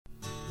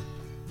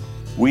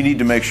We need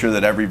to make sure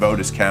that every vote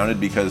is counted,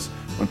 because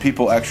when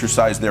people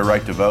exercise their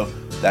right to vote,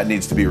 that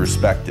needs to be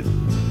respected.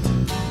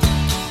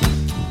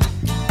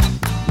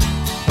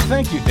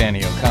 Thank you,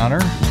 Danny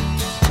O'Connor.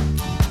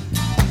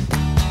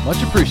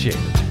 Much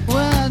appreciated. Well,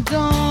 I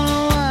don't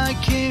know why I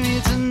came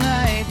here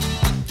tonight.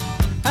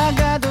 I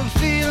got the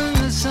feeling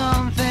that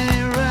something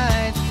ain't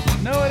right.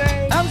 No, it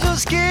ain't. I'm so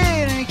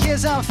scared in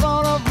case I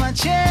fall off my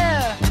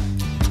chair.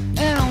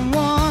 And I'm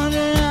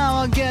wondering how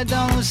I'll get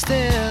down the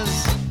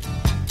stairs.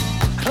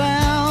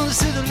 Clowns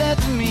to the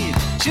left of me,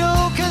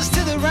 jokers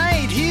to the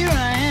right. Here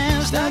I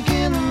am, stuck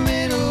in the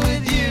middle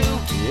with you.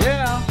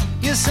 Yeah.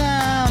 Yes,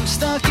 I'm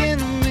stuck in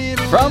the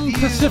middle From with you.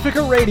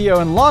 Pacifica Radio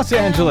in Los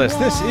Angeles,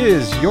 this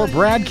is your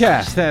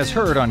BradCast, as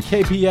heard on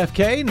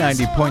KPFK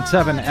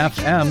 90.7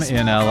 FM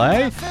in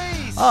LA,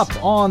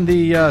 up on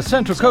the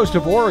central coast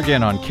of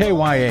Oregon on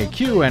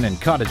KYAQ, and in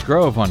Cottage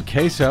Grove on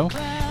KSO,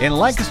 in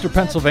Lancaster,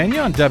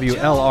 Pennsylvania on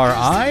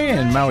WLRI,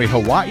 in Maui,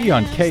 Hawaii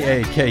on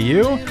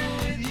KAKU,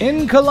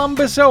 in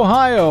Columbus,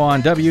 Ohio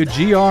on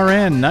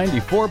WGRN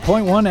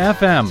 94.1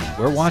 FM.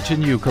 We're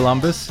watching you,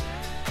 Columbus.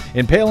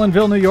 In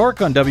Palinville, New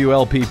York on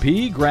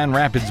WLPP, Grand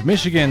Rapids,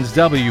 Michigan's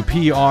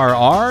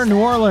WPRR, New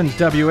Orleans,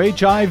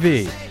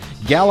 WHIV,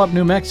 Gallup,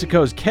 New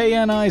Mexico's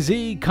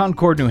KNIZ,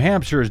 Concord, New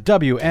Hampshire's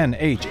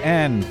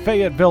WNHN,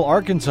 Fayetteville,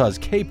 Arkansas's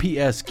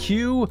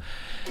KPSQ,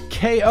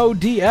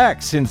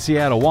 KODX in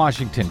Seattle,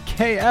 Washington,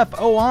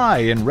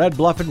 KFOI in Red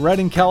Bluff and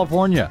Redding,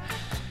 California,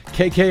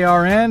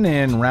 KKRN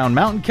in Round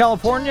Mountain,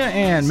 California,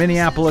 and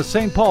Minneapolis,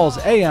 St. Paul's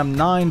AM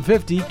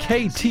 950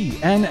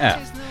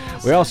 KTNF.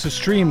 We also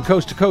stream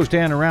coast to coast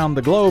and around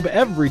the globe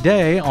every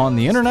day on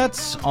the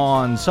internets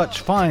on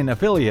such fine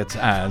affiliates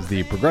as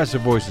the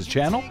Progressive Voices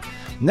channel,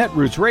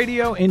 Netroots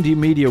Radio, Indie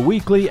Media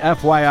Weekly,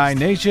 FYI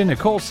Nation,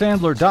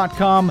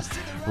 NicoleSandler.com,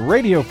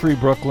 Radio Free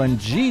Brooklyn,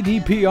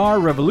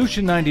 GDPR,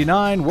 Revolution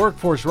 99,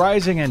 Workforce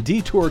Rising, and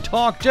Detour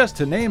Talk, just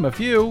to name a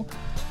few.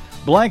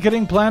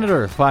 Blanketing Planet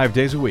Earth 5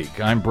 days a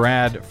week. I'm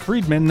Brad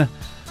Friedman,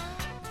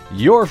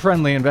 your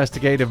friendly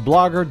investigative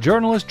blogger,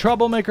 journalist,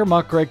 troublemaker,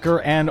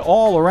 muckraker, and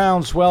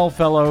all-around swell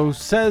fellow,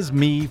 says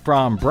me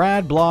from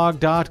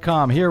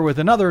bradblog.com, here with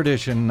another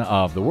edition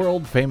of the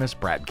world-famous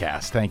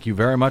BradCast. Thank you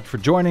very much for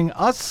joining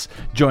us,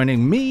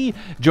 joining me,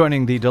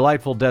 joining the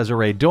delightful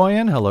Desiree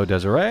Doyen. Hello,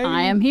 Desiree.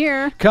 I am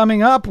here.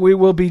 Coming up, we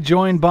will be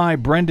joined by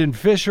Brendan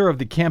Fischer of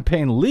the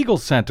Campaign Legal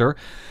Center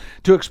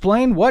to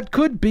explain what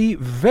could be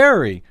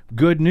very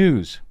good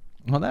news.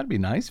 Well, that'd be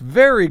nice.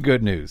 Very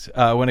good news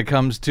when it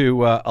comes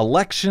to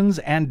elections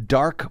and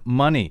dark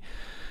money.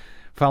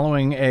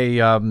 Following a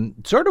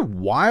sort of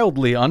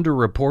wildly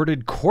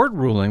underreported court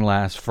ruling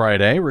last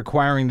Friday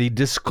requiring the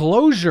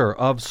disclosure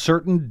of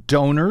certain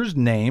donors'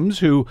 names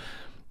who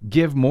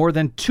give more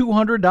than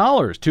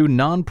 $200 to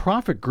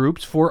nonprofit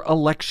groups for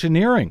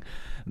electioneering.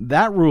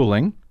 That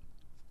ruling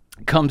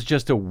comes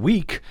just a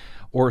week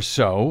or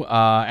so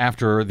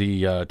after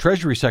the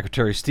Treasury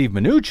Secretary Steve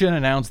Mnuchin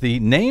announced the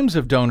names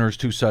of donors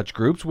to such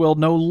groups will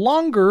no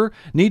longer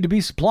need to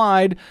be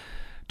supplied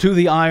to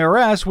the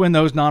IRS when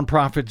those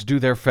nonprofits do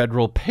their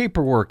federal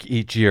paperwork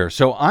each year.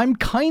 So I'm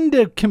kind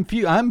of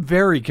confused. I'm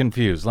very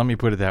confused, let me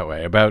put it that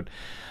way,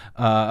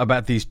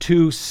 about these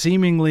two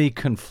seemingly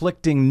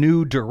conflicting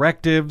new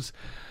directives.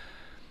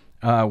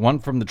 One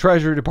from the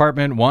Treasury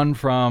Department, one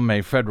from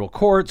a federal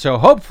court. So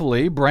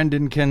hopefully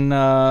Brendan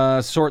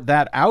can sort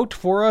that out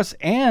for us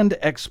and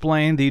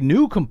explain the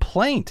new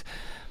complaint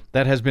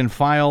that has been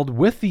filed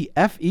with the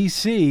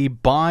FEC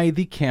by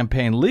the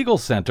Campaign Legal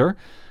Center,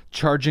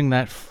 charging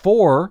that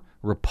 4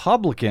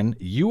 Republican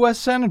U.S.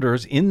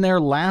 senators in their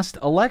last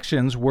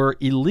elections were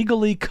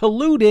illegally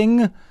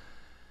colluding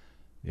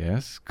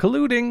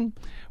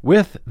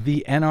with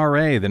the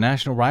NRA, the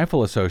National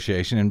Rifle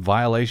Association, in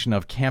violation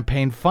of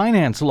campaign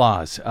finance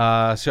laws.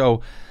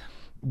 So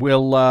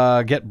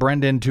we'll get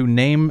Brendan to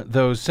name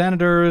those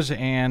senators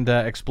and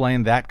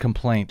explain that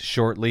complaint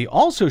shortly.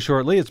 Also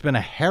shortly, it's been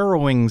a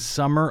harrowing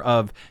summer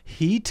of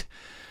heat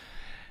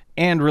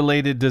and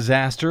related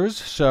disasters.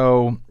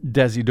 So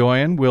Desi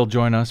Doyen will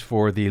join us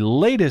for the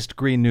latest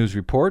Green News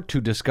Report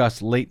to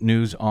discuss late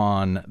news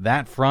on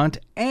that front.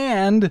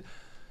 And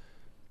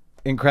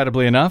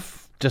incredibly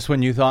enough, just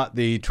when you thought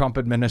the Trump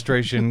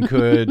administration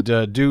could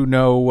do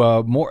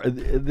no more,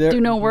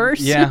 Do no worse.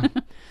 Yeah,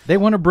 they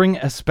want to bring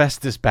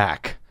asbestos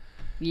back.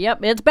 Yep,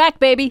 it's back,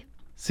 baby.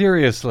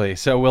 Seriously.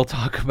 So we'll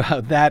talk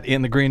about that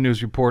in the Green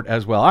News Report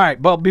as well. All right.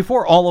 Well,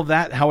 before all of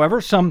that, however,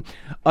 some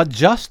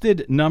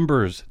adjusted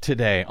numbers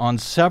today on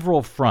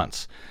several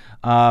fronts.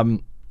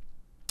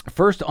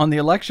 First, on the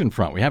election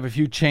front, we have a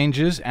few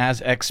changes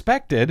as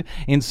expected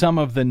in some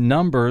of the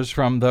numbers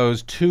from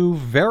those 2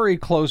 very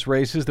close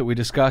races that we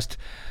discussed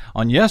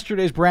on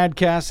yesterday's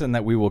BradCast and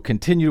that we will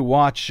continue to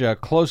watch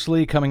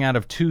closely coming out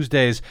of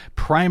Tuesday's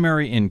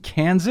primary in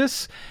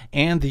Kansas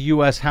and the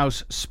U.S.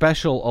 House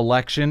special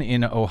election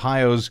in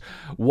Ohio's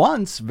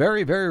once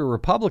very, very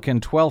Republican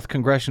 12th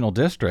Congressional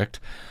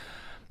District.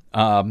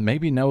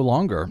 Maybe no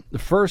longer.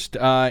 First,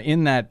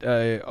 in that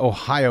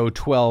Ohio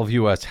 12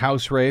 U.S.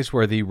 House race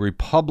where the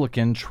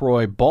Republican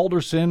Troy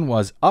Balderson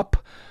was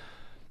up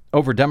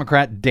over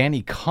Democrat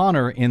Danny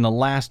Connor in the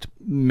last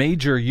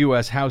major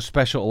U.S. House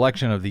special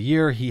election of the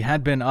year. He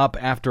had been up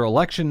after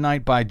election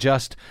night by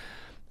just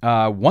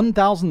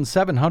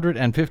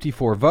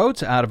 1,754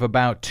 votes out of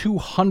about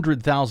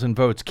 200,000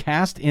 votes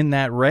cast in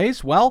that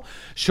race. Well,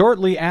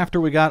 shortly after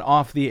we got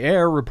off the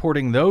air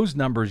reporting those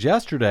numbers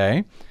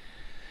yesterday,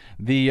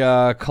 the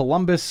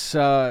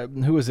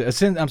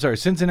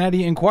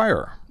Cincinnati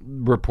Enquirer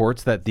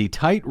reports that the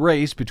tight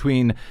race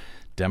between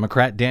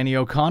Democrat Danny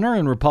O'Connor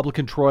and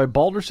Republican Troy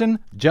Balderson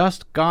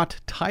just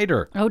got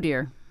tighter. Oh,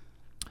 dear.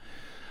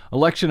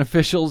 Election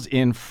officials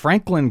in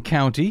Franklin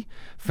County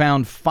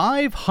found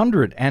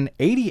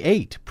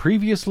 588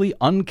 previously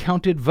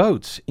uncounted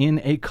votes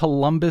in a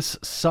Columbus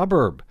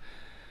suburb.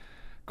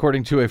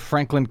 According to a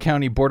Franklin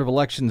County Board of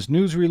Elections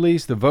news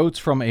release, the votes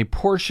from a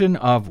portion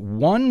of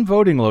one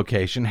voting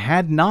location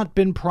had not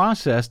been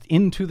processed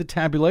into the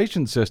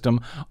tabulation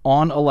system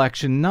on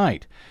election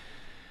night.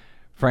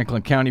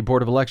 Franklin County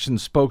Board of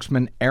Elections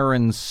spokesman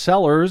Aaron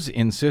Sellers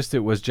insists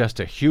it was just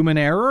a human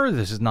error.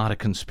 This is not a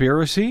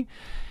conspiracy.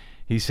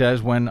 He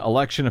says when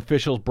election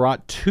officials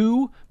brought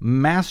two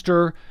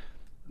master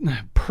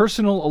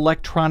personal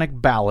electronic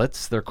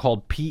ballots, they're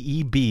called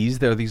PEBs.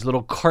 They're these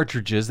little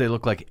cartridges. They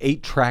look like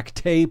 8-track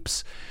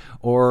tapes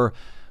or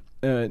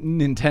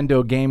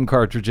Nintendo game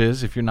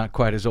cartridges, if you're not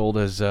quite as old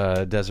as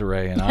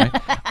Desiree and I.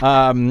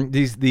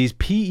 These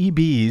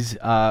PEBs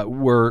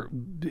were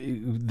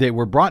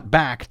brought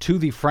back to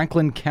the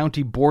Franklin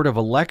County Board of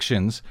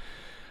Elections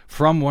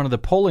from one of the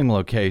polling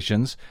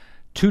locations.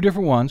 Two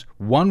different ones.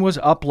 One was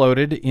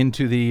uploaded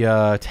into the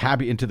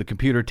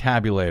computer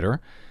tabulator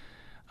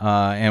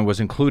and was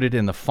included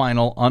in the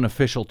final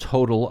unofficial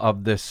total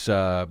of this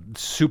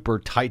super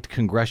tight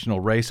congressional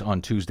race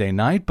on Tuesday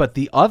night. But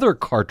the other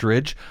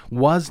cartridge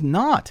was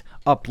not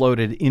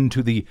uploaded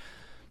into the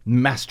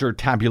master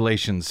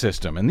tabulation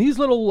system. And these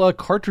little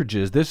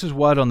cartridges, this is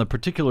what on the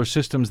particular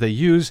systems they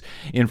use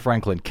in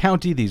Franklin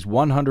County, these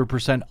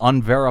 100%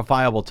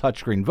 unverifiable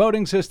touchscreen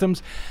voting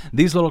systems,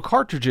 these little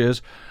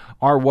cartridges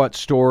are what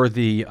store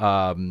the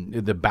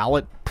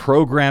ballot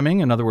programming,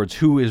 in other words,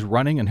 who is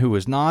running and who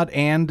is not,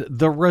 and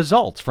the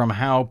results from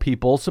how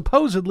people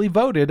supposedly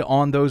voted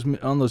on those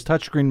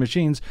touchscreen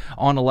machines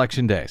on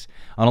election day.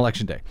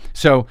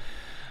 So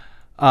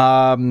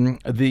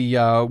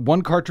the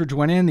one cartridge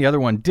went in, the other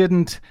one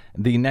didn't.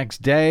 The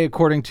next day,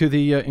 according to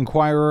the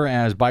Enquirer,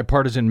 as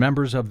bipartisan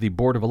members of the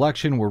Board of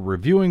Election were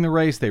reviewing the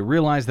race, they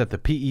realized that the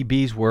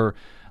PEBs were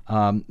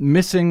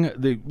missing.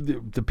 The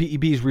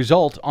PEB's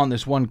result on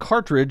this one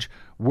cartridge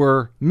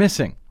were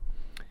missing.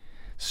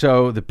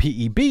 So the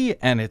PEB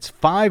and its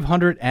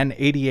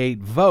 588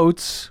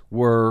 votes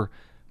were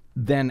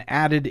then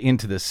added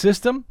into the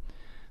system.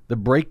 The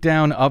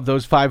breakdown of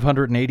those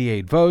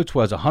 588 votes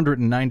was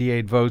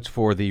 198 votes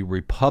for the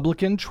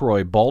Republican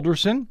Troy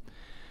Balderson,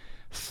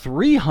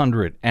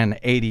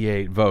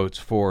 388 votes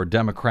for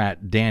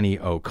Democrat Danny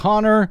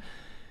O'Connor,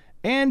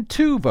 and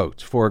 2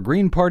 votes for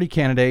Green Party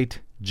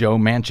candidate Joe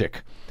Manchin.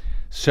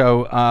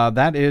 So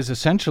that is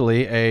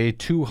essentially a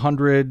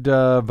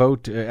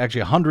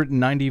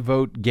 190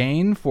 vote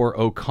gain for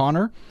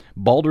O'Connor.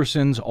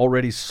 Balderson's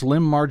already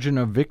slim margin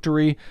of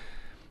victory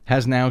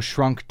has now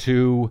shrunk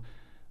to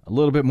a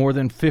little bit more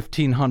than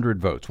 1,500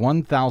 votes,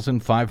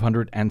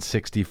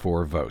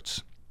 1,564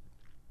 votes.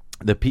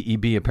 The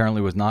PEB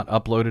apparently was not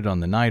uploaded on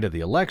the night of the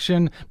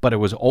election, but it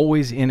was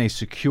always in a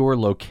secure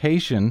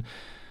location.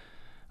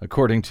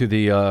 According to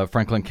the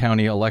Franklin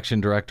County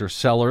Election Director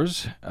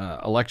Sellers,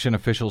 election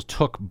officials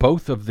took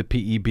both of the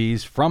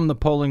PEBs from the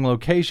polling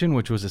location,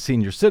 which was a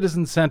senior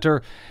citizen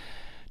center,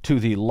 to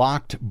the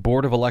locked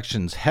Board of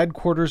Elections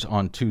headquarters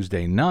on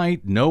Tuesday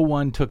night. No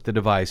one took the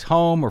device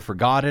home or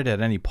forgot it at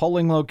any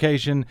polling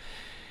location.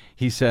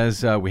 He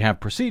says, we have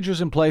procedures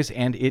in place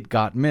and it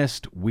got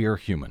missed. We're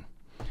human.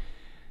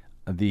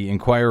 The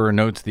Enquirer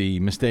notes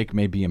the mistake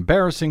may be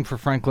embarrassing for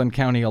Franklin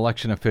County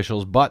election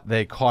officials, but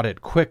they caught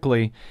it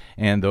quickly,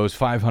 and those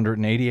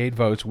 588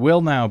 votes will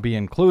now be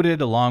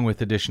included, along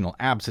with additional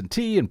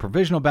absentee and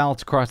provisional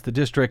ballots across the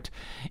district,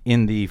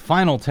 in the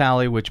final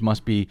tally, which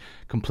must be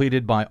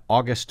completed by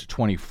August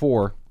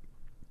 24.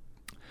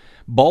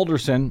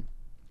 Balderson,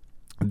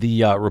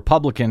 the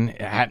Republican,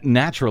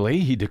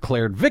 naturally, he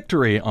declared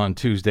victory on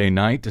Tuesday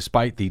night,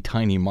 despite the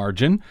tiny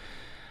margin.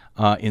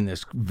 In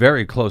this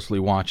very closely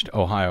watched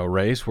Ohio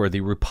race, where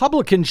the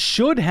Republicans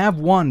should have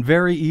won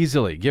very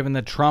easily, given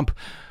that Trump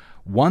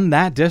won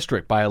that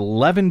district by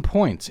 11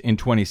 points in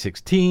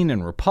 2016,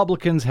 and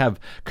Republicans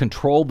have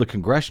controlled the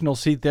congressional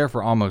seat there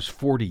for almost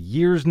 40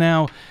 years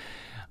now.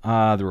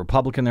 The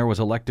Republican there was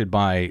elected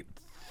by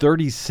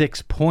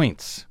 36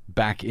 points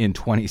back in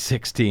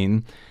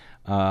 2016.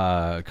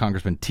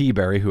 Congressman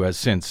Teaberry, who has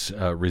since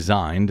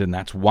resigned, and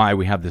that's why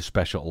we have this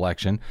special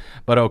election.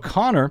 But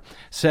O'Connor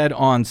said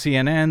on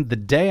CNN the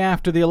day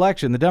after the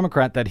election, the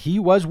Democrat, that he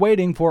was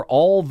waiting for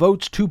all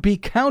votes to be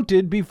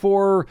counted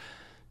before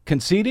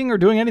conceding or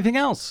doing anything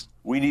else.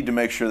 We need to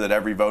make sure that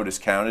every vote is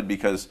counted,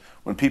 because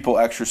when people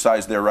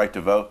exercise their right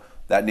to vote,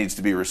 that needs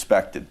to be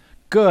respected.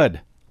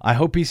 Good. I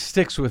hope he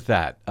sticks with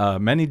that.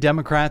 Many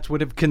Democrats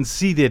would have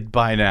conceded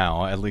by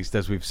now, at least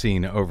as we've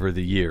seen over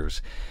the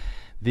years.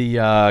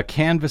 The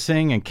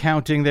canvassing and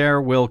counting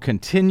there will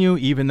continue,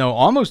 even though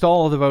almost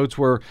all of the votes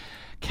were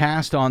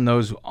cast on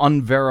those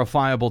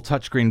unverifiable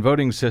touchscreen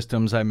voting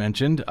systems I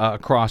mentioned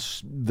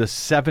across the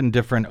 7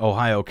 different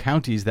Ohio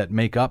counties that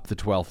make up the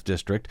 12th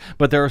district.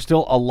 But there are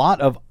still a lot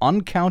of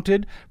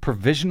uncounted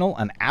provisional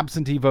and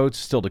absentee votes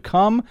still to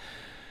come.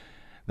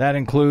 That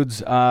includes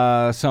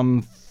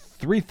some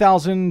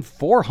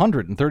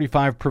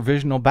 3,435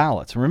 provisional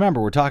ballots. And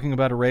remember, we're talking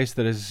about a race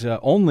that has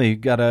only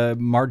got a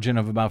margin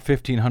of about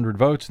 1,500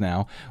 votes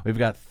now. We've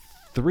got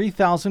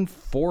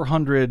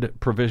 3,400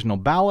 provisional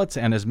ballots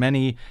and as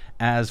many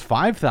as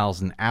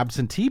 5,000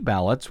 absentee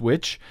ballots,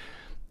 which,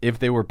 if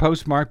they were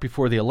postmarked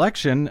before the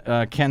election,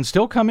 can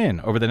still come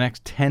in over the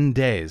next 10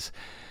 days.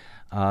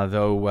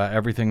 Though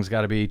everything's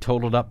got to be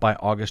totaled up by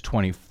August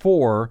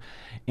 24.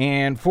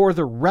 And for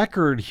the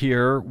record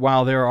here,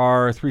 while there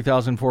are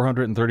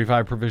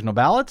 3,435 provisional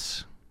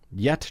ballots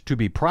yet to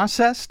be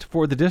processed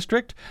for the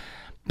district,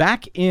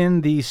 back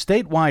in the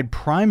statewide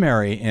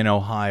primary in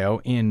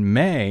Ohio in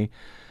May,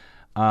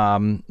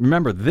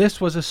 remember,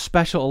 this was a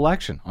special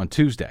election on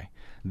Tuesday.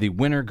 The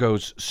winner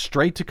goes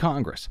straight to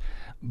Congress.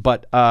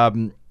 But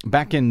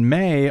back in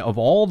May, of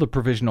all the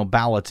provisional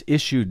ballots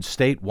issued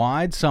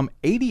statewide, some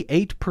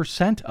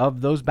 88%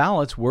 of those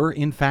ballots were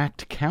in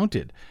fact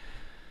counted.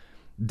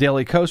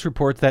 Daily Kos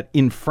reports that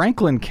in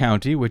Franklin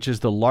County, which is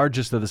the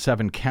largest of the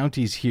 7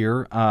 counties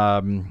here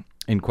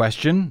in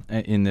question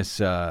in this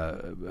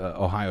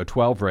Ohio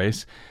 12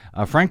 race,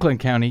 Franklin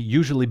County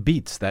usually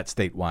beats that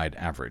statewide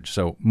average.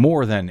 So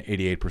more than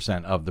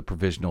 88% of the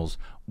provisionals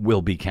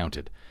will be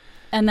counted.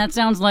 And that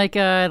sounds like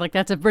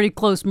that's a pretty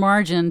close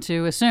margin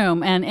to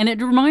assume. And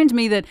it reminds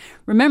me that,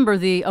 remember,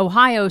 the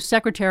Ohio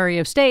Secretary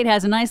of State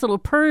has a nice little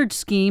purge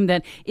scheme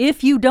that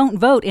if you don't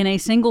vote in a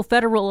single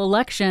federal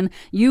election,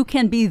 you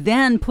can be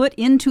then put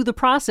into the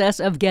process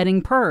of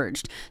getting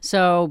purged.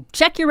 So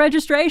check your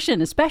registration,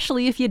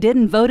 especially if you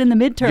didn't vote in the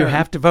midterm. You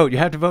have to vote. You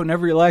have to vote in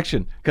every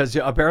election because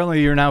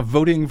apparently you're now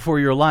voting for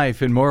your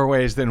life in more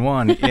ways than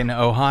one in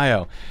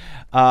Ohio.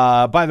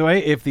 By the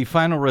way, if the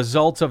final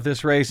results of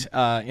this race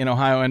in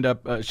Ohio end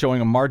up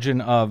showing a margin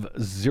of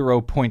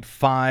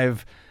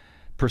 0.5%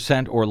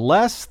 or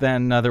less,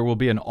 then there will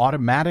be an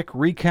automatic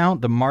recount.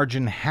 The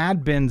margin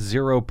had been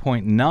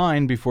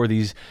 0.9 before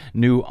these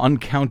new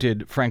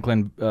uncounted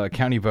Franklin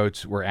County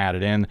votes were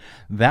added in.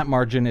 That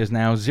margin is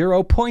now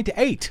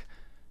 0.8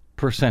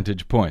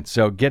 percentage points.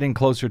 So getting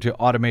closer to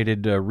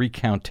automated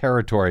recount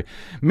territory.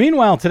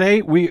 Meanwhile,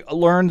 today we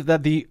learned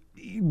that the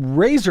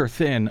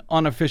razor-thin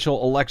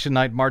unofficial election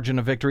night margin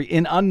of victory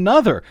in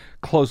another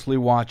closely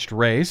watched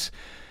race,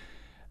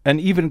 an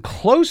even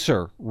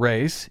closer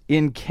race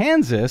in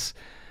Kansas.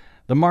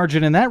 The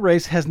margin in that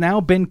race has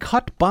now been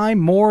cut by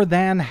more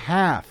than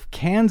half.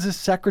 Kansas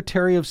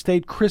Secretary of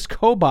State Chris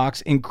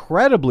Kobach's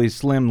incredibly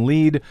slim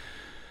lead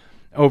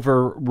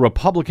over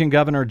Republican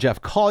Governor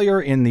Jeff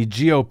Collier in the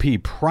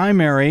GOP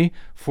primary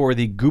for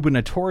the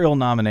gubernatorial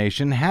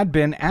nomination had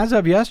been, as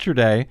of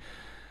yesterday,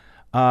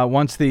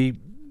 once the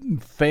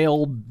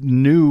failed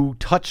new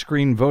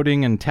touchscreen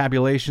voting and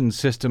tabulation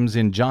systems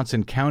in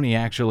Johnson County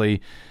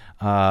actually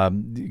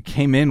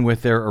came in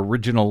with their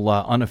original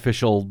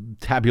unofficial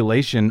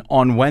tabulation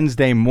on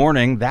Wednesday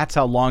morning. That's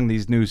how long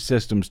these new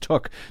systems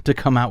took to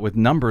come out with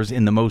numbers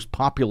in the most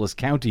populous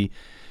county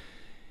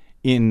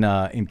in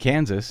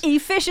Kansas.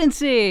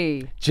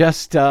 Efficiency.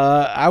 Just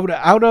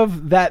out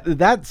of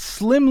that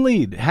slim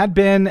lead had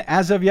been,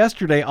 as of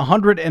yesterday,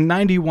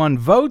 191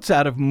 votes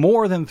out of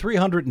more than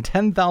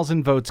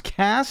 310,000 votes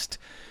cast.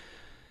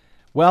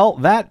 Well,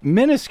 that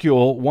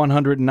minuscule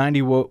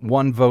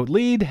 191 vote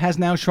lead has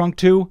now shrunk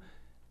to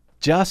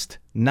just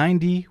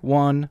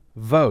 91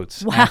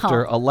 votes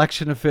after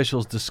election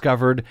officials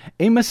discovered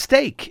a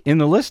mistake in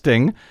the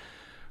listing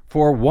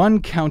for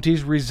one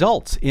county's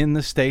results in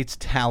the state's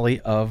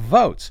tally of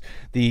votes.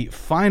 The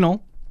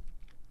final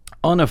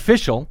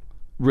unofficial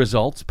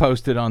results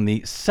posted on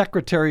the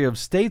Secretary of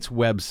State's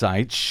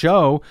website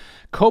show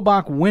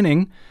Kobach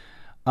winning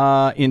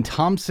in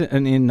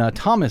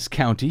Thomas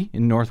County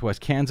in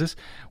northwest Kansas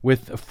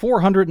with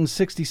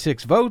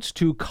 466 votes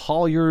to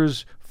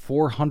Collier's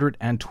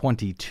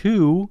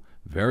 422.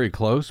 Very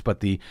close, but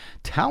the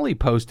tally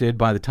posted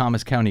by the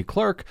Thomas County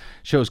clerk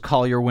shows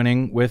Collier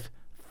winning with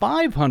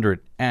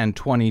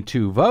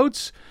 522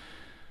 votes,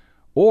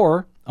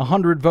 or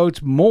 100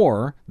 votes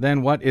more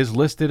than what is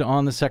listed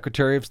on the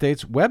Secretary of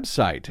State's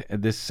website.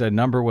 This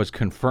number was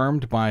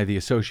confirmed by the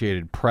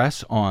Associated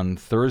Press on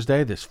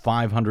Thursday, this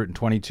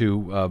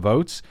 522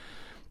 votes.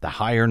 The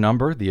higher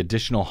number, the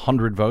additional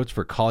 100 votes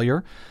for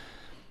Collier.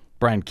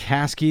 Brian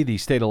Caskey, the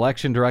state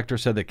election director,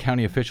 said that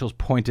county officials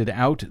pointed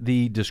out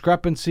the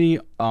discrepancy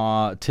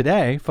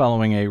today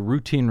following a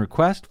routine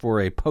request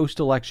for a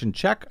post-election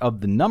check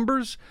of the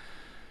numbers.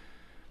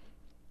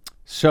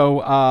 So,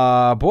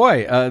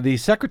 the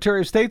Secretary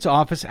of State's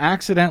office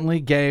accidentally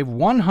gave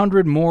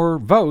 100 more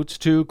votes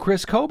to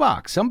Chris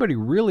Kobach. Somebody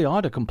really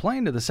ought to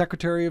complain to the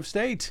Secretary of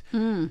State.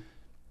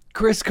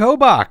 Chris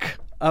Kobach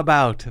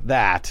about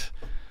that.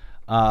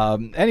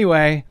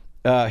 Anyway,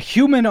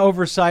 human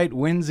oversight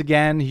wins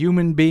again.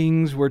 Human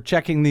beings were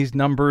checking these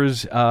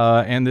numbers,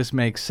 and this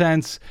makes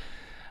sense.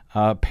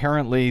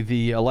 Apparently,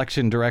 the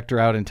election director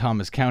out in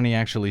Thomas County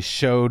actually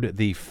showed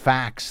the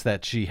fax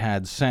that she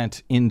had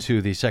sent into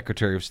the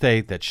Secretary of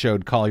State that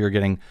showed Collier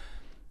getting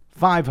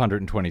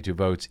 522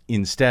 votes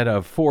instead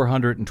of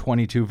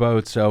 422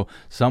 votes. So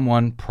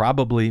someone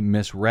probably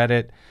misread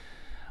it.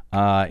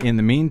 In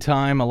the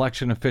meantime,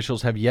 election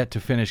officials have yet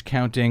to finish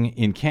counting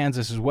in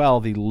Kansas as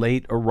well the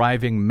late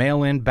arriving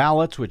mail-in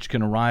ballots, which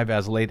can arrive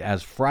as late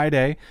as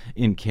Friday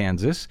in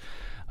Kansas.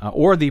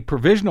 Or the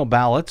provisional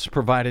ballots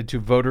provided to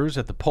voters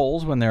at the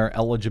polls when their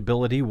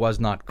eligibility was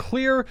not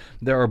clear.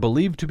 There are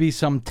believed to be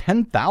some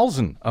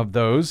 10,000 of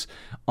those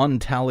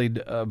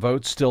untallied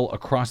votes still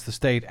across the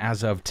state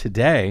as of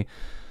today.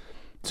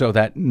 So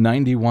that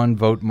 91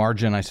 vote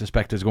margin, I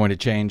suspect, is going to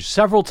change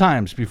several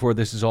times before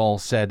this is all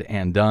said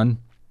and done.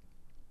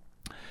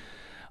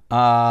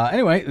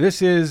 Anyway,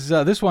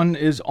 this one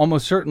is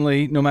almost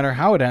certainly, no matter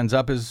how it ends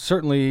up, is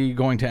certainly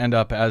going to end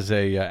up as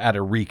at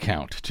a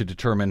recount to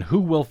determine who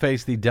will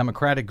face the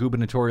Democratic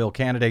gubernatorial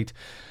candidate,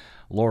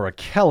 Laura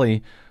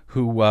Kelly,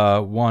 who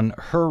won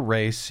her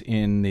race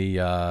in the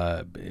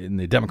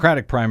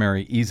Democratic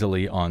primary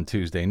easily on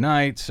Tuesday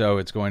night. So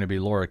it's going to be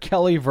Laura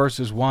Kelly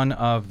versus one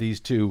of these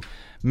two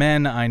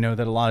men. I know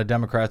that a lot of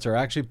Democrats are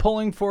actually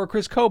pulling for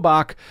Chris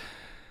Kobach,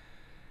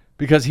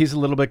 because he's a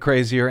little bit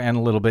crazier and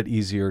a little bit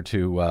easier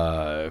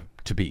to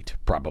beat,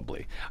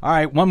 probably. All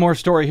right, one more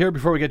story here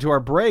before we get to our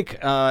break.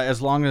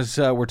 As long as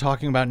we're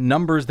talking about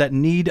numbers that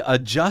need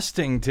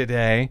adjusting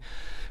today,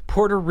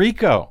 Puerto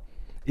Rico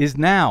is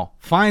now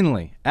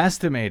finally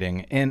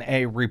estimating in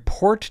a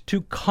report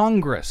to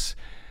Congress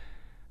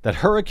that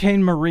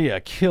Hurricane Maria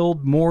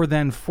killed more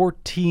than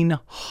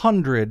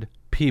 1,400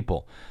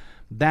 people.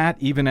 That,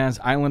 even as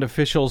island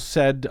officials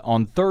said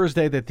on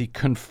Thursday that the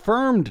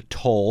confirmed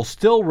toll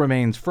still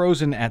remains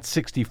frozen at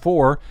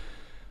 64,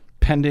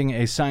 pending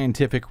a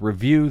scientific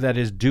review that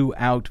is due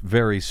out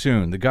very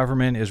soon. The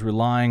government is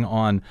relying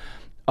on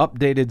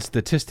updated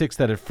statistics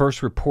that it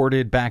first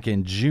reported back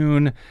in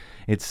June.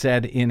 It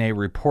said in a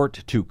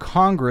report to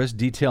Congress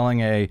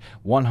detailing a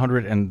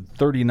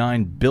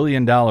 $139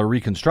 billion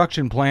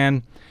reconstruction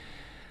plan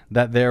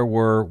that there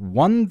were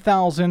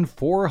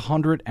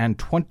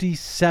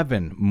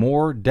 1,427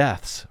 more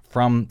deaths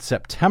from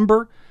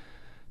September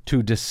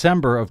to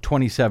December of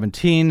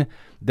 2017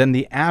 than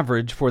the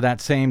average for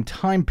that same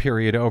time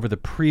period over the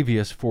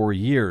previous 4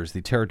 years.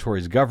 The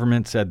territory's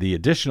government said the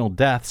additional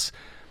deaths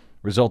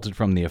resulted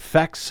from the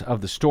effects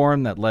of the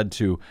storm that led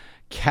to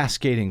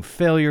cascading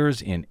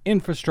failures in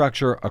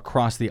infrastructure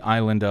across the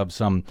island of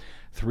some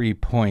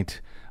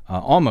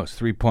almost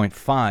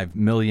 3.5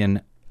 million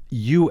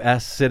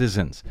U.S.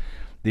 citizens.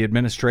 The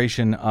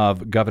administration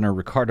of Governor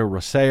Ricardo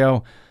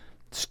Rossello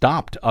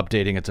stopped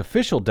updating its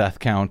official death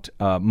count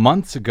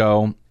months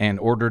ago and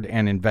ordered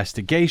an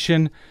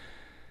investigation.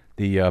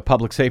 The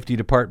Public Safety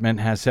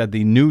Department has said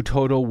the new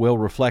total will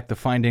reflect the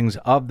findings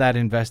of that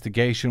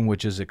investigation,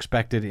 which is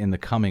expected in the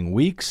coming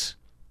weeks.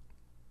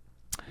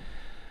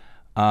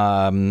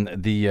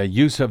 The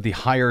use of the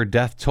higher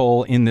death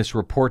toll in this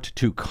report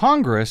to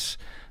Congress.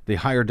 The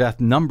higher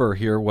death number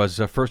here was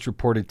first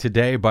reported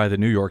today by the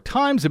New York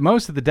Times, and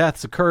most of the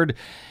deaths occurred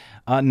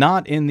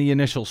not in the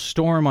initial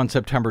storm on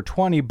September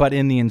 20, but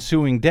in the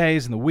ensuing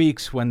days and the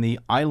weeks when the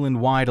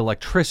island-wide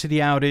electricity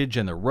outage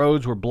and the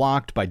roads were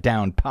blocked by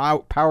downed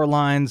power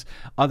lines.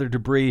 Other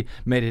debris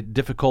made it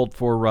difficult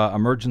for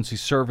emergency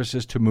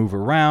services to move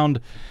around,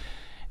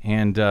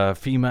 and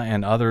FEMA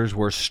and others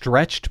were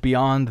stretched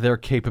beyond their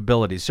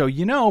capabilities. So,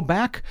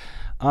 back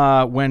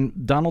when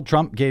Donald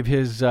Trump gave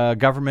his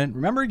government,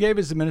 remember he gave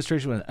his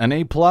administration an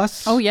A+?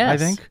 Oh, yes. I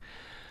think,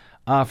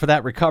 for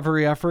that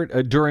recovery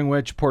effort, during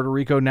which Puerto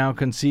Rico now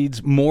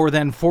concedes more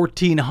than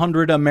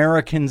 1,400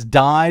 Americans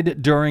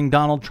died during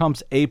Donald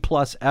Trump's A+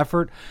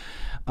 effort.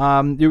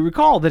 You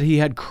recall that he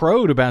had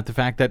crowed about the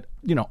fact that,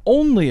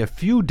 only a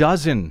few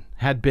dozen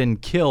had been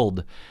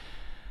killed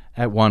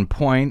at one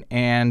point,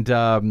 and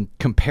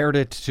compared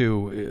it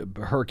to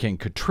Hurricane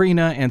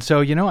Katrina. And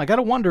so, I got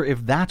to wonder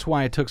if that's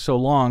why it took so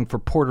long for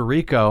Puerto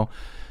Rico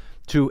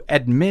to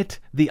admit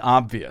the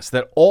obvious,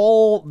 that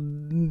all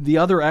the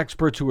other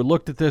experts who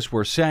looked at this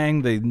were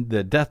saying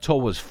the death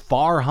toll was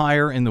far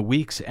higher in the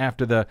weeks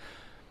after the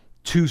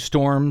two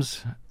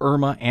storms,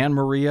 Irma and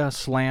Maria,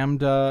 slammed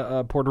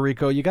Puerto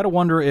Rico. You got to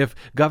wonder if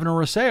Governor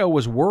Rossello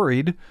was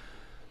worried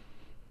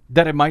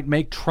that it might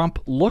make Trump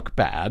look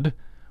bad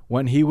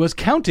when he was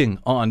counting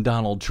on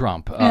Donald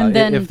Trump, and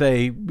then, if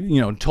they,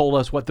 told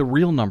us what the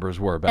real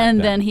numbers were back then.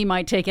 And then he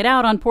might take it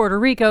out on Puerto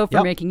Rico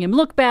for making him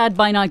look bad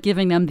by not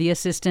giving them the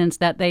assistance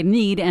that they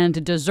need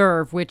and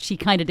deserve, which he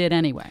kind of did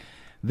anyway.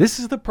 This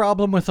is the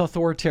problem with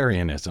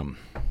authoritarianism.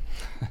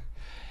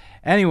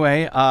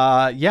 Anyway,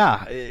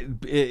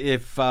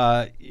 if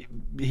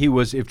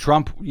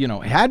Trump,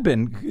 had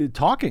been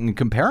talking and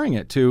comparing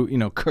it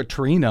to,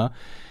 Katrina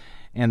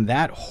and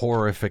that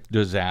horrific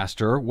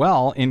disaster.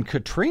 Well, in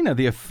Katrina,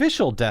 the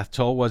official death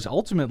toll was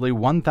ultimately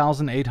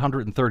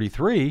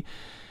 1,833.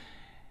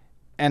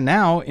 And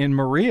now in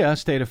Maria,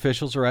 state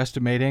officials are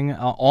estimating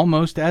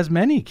almost as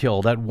many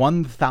killed at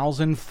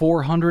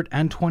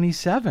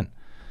 1,427.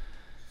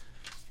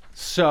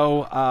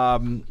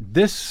 So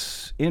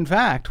this, in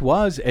fact,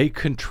 was a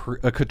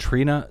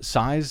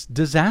Katrina-sized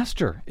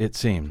disaster, it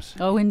seems.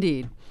 Oh,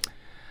 indeed.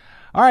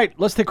 All right,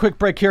 let's take a quick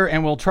break here,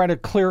 and we'll try to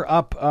clear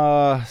up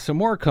some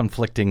more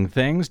conflicting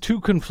things. 2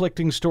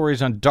 conflicting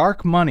stories on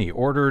dark money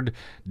ordered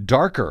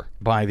darker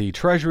by the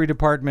Treasury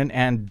Department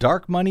and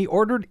dark money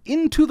ordered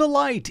into the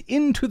light,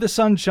 into the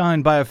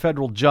sunshine by a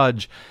federal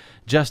judge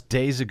just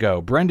days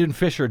ago. Brendan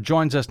Fischer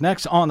joins us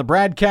next on the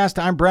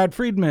BradCast. I'm Brad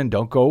Friedman.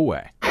 Don't go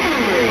away.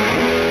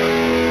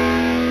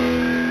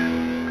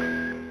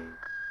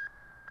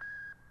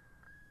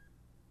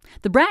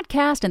 The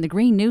BradCast and the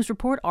Green News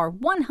Report are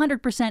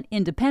 100%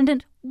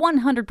 independent,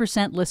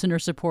 100% listener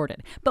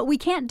supported. But we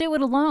can't do it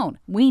alone.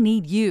 We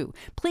need you.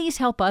 Please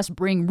help us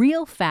bring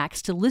real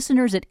facts to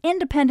listeners at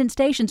independent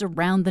stations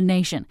around the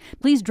nation.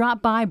 Please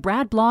drop by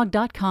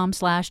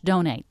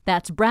bradblog.com/donate.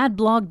 That's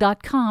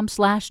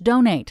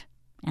bradblog.com/donate.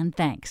 And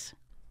thanks.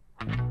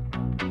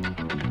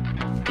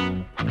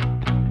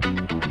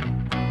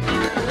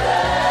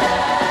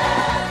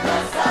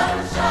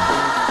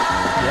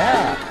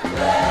 Yeah.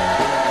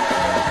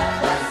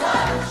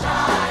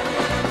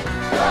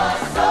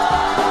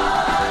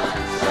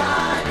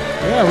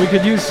 Yeah, we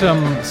could use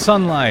some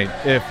sunlight,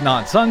 if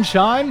not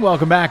sunshine.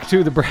 Welcome back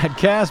to the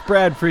BradCast.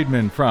 Brad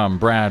Friedman from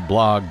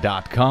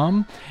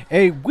bradblog.com.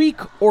 A week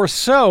or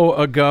so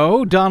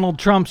ago, Donald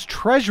Trump's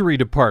Treasury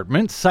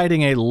Department,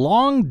 citing a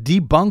long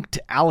debunked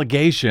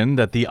allegation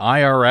that the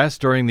IRS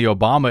during the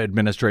Obama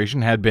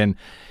administration had been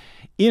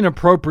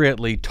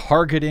inappropriately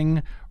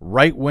targeting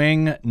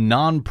right-wing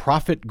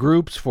nonprofit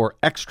groups for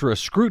extra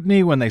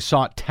scrutiny when they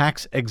sought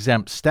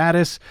tax-exempt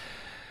status.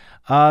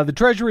 The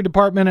Treasury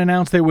Department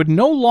announced they would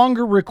no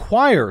longer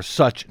require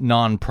such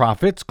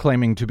nonprofits,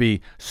 claiming to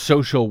be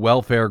social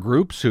welfare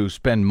groups who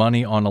spend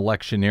money on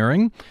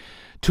electioneering,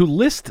 to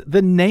list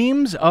the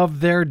names of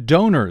their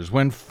donors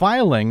when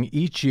filing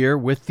each year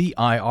with the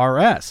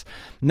IRS.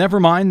 Never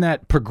mind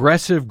that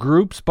progressive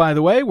groups, by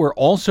the way, were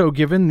also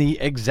given the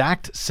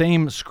exact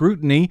same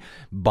scrutiny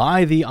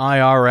by the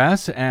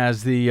IRS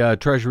as the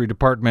Treasury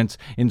Department's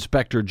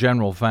Inspector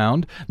General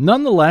found.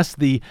 Nonetheless,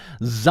 the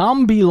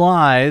zombie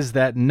lies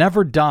that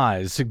never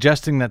dies,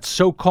 suggesting that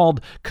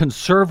so-called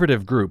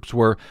conservative groups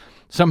were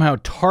somehow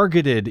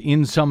targeted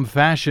in some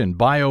fashion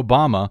by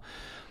Obama,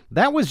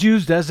 that was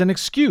used as an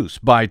excuse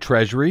by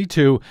Treasury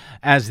to,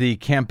 as the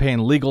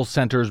Campaign Legal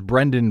Center's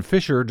Brendan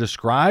Fischer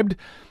described,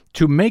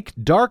 to make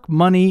dark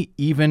money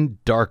even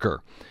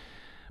darker.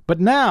 But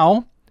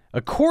now,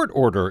 a court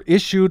order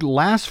issued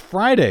last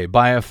Friday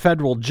by a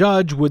federal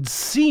judge would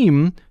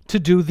seem to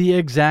do the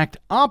exact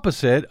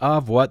opposite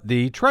of what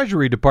the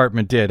Treasury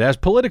Department did. As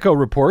Politico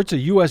reports, a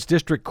U.S.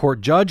 District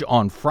Court judge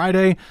on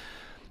Friday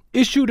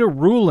issued a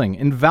ruling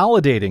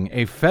invalidating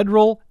a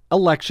federal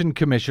Election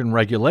Commission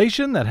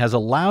regulation that has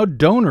allowed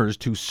donors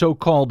to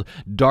so-called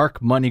dark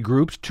money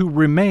groups to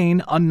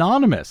remain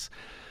anonymous.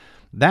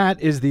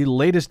 That is the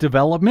latest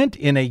development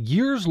in a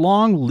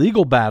years-long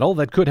legal battle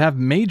that could have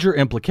major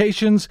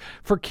implications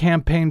for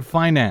campaign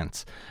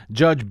finance.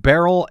 Judge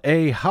Beryl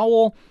A.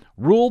 Howell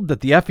ruled that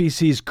the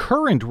FEC's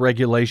current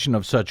regulation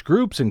of such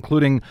groups,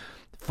 including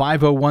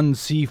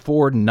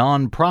 501c4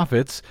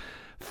 nonprofits,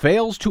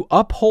 fails to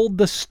uphold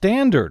the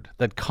standard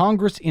that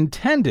Congress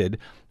intended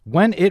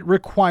when it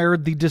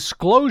required the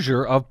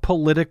disclosure of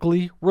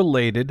politically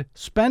related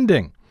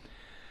spending.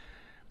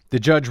 The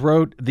judge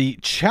wrote, "The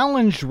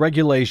challenged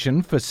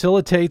regulation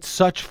facilitates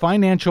such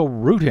financial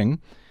routing,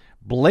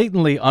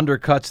 blatantly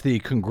undercuts the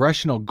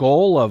congressional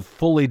goal of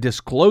fully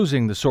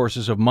disclosing the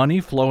sources of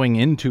money flowing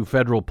into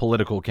federal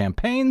political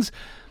campaigns,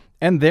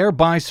 and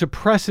thereby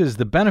suppresses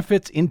the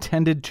benefits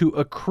intended to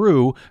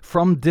accrue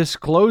from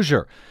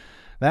disclosure."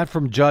 That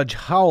from Judge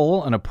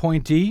Howell, an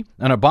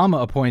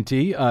Obama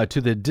appointee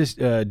to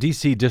the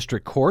D.C.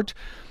 District Court.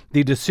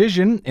 The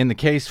decision in the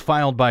case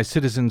filed by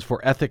Citizens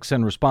for Ethics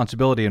and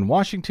Responsibility in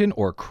Washington,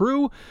 or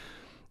CREW,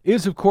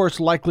 is, of course,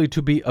 likely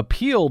to be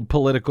appealed,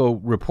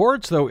 Politico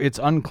reports, though it's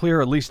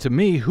unclear, at least to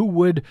me, who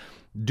would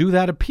do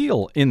that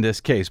appeal in this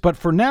case. But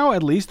for now,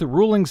 at least, the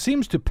ruling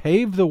seems to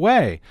pave the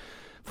way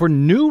for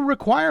new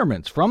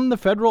requirements from the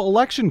Federal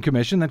Election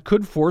Commission that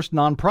could force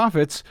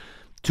nonprofits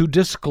to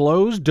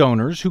disclose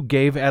donors who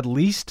gave at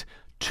least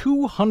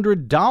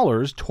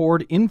 $200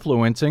 toward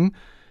influencing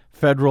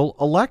federal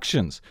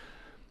elections.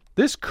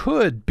 This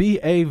could be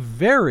a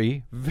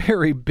very,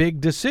 very big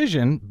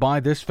decision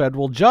by this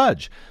federal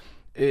judge.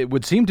 It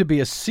would seem to be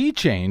a sea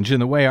change in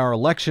the way our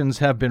elections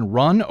have been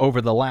run over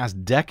the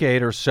last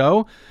decade or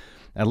so,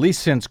 at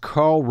least since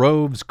Karl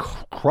Rove's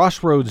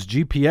Crossroads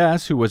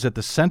GPS, who was at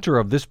the center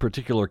of this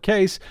particular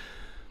case,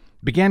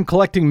 began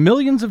collecting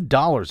millions of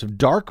dollars of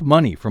dark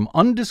money from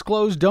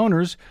undisclosed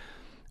donors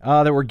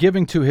that were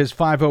giving to his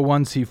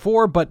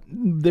 501c4, but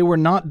they were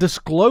not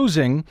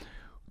disclosing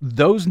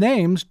those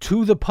names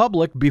to the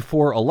public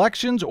before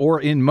elections,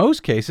 or in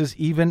most cases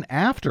even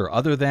after,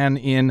 other than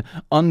in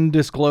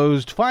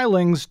undisclosed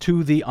filings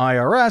to the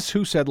IRS,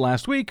 who said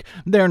last week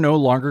they're no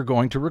longer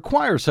going to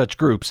require such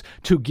groups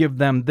to give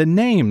them the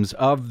names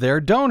of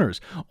their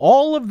donors.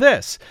 All of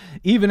this,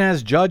 even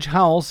as Judge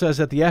Howell says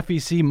that the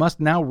FEC must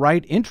now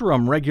write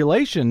interim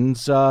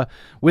regulations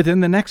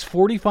within the next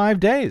 45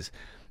 days,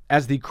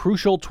 as the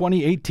crucial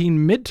 2018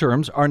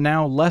 midterms are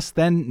now less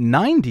than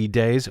 90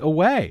 days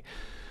away.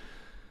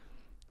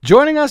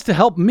 Joining us to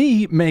help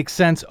me make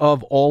sense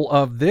of all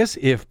of this,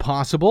 if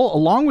possible,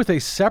 along with a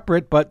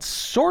separate but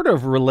sort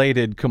of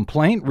related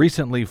complaint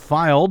recently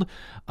filed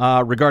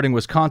regarding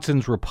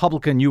Wisconsin's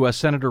Republican U.S.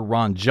 Senator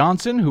Ron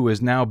Johnson, who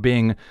is now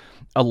being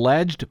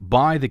alleged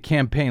by the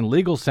Campaign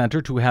Legal Center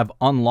to have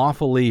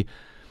unlawfully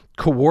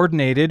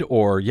coordinated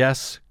or,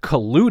 yes,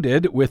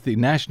 colluded with the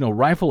National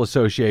Rifle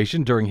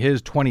Association during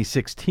his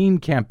 2016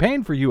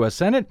 campaign for U.S.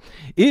 Senate,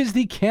 is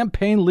the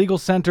Campaign Legal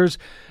Center's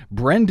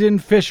Brendan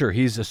Fischer.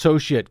 He's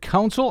associate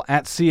counsel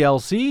at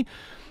CLC,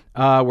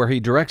 where he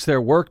directs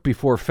their work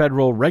before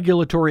federal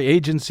regulatory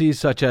agencies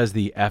such as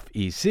the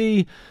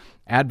FEC,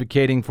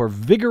 advocating for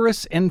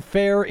vigorous and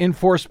fair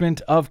enforcement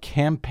of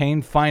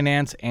campaign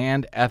finance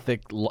and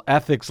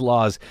ethics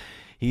laws.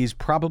 He's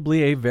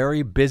probably a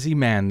very busy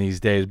man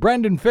these days.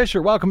 Brendan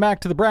Fischer, welcome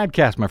back to the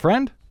BradCast, my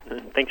friend.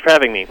 Thanks for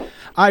having me.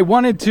 I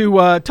wanted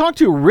to talk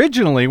to you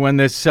originally when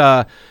this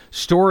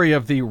story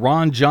of the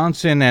Ron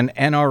Johnson and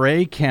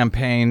NRA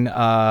campaign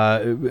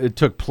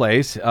took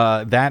place,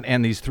 that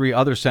and these three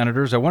other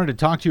senators. I wanted to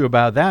talk to you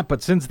about that,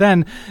 but since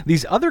then,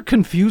 these other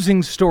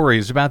confusing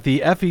stories about the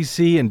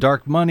FEC and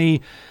dark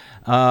money,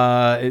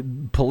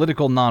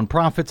 political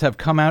nonprofits have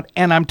come out,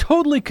 and I'm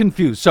totally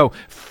confused. So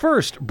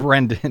first,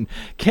 Brendan,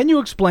 can you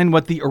explain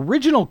what the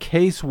original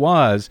case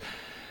was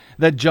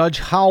that Judge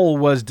Howell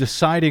was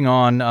deciding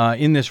on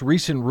in this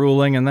recent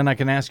ruling, and then I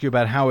can ask you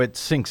about how it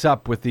syncs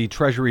up with the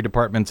Treasury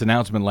Department's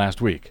announcement last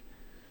week?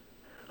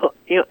 Well,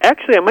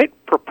 actually, I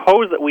might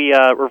propose that we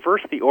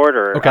reverse the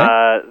order. Okay.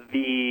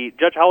 The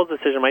Judge Howell's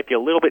decision might be a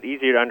little bit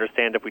easier to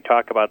understand if we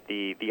talk about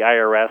the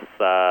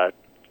IRS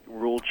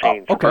rule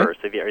change first,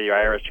 if the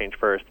IRS change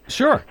first.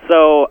 Sure.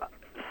 So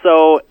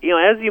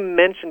as you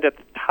mentioned at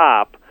the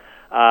top,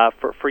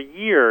 for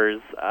years,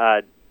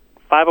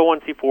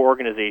 501c4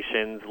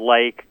 organizations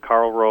like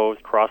Karl Rove's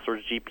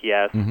Crossroads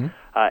GPS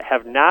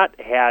have not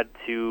had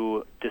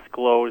to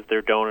disclose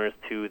their donors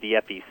to the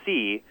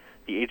FEC,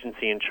 the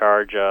agency in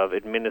charge of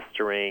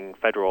administering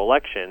federal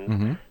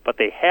elections, but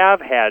they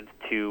have had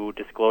to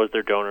disclose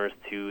their donors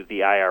to the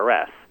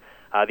IRS.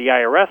 The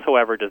IRS,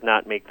 however, does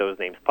not make those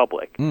names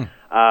public.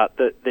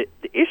 The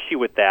issue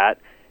with that,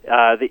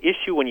 the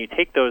issue when you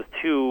take those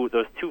two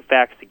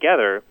facts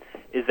together,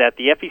 is that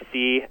the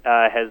FEC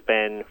has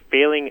been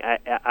failing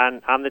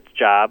on its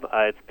job.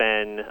 It's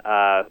been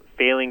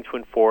failing to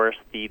enforce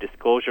the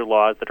disclosure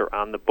laws that are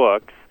on the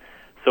books.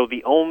 So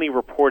the only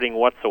reporting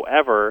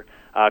whatsoever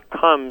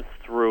comes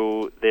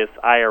through this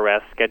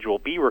IRS Schedule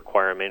B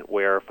requirement,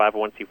 where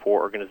 501c4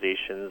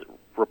 organizations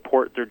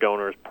report their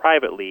donors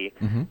privately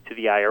to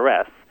the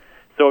IRS.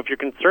 So if you're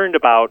concerned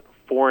about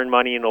foreign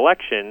money in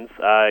elections,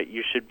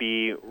 you should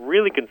be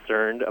really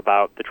concerned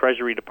about the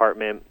Treasury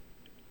Department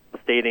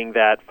stating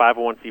that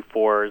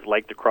 501c4s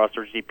like the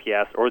Crossroads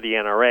GPS or the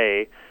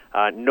NRA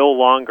no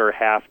longer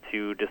have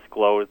to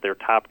disclose their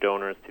top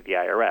donors to the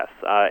IRS.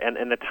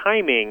 And the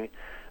timing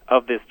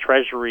of this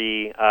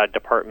Treasury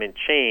Department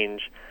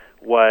change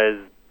was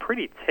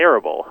pretty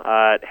terrible.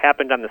 It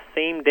happened on the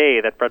same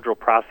day that federal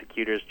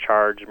prosecutors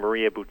charged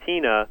Maria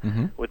Butina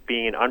with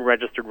being an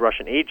unregistered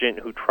Russian agent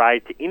who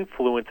tried to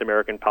influence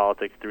American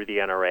politics through the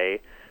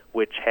NRA,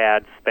 which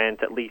had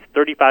spent at least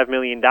 $35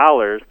 million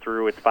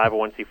through its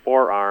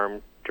 501c4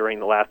 arm during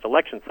the last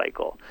election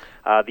cycle.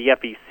 The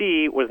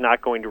FEC was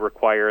not going to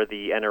require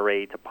the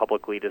NRA to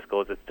publicly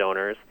disclose its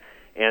donors,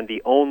 and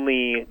the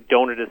only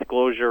donor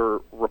disclosure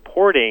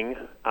reporting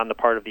on the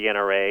part of the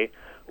NRA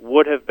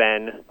would have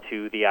been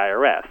to the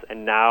IRS.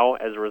 And now,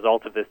 as a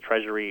result of this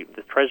Treasury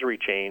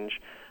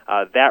change,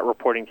 that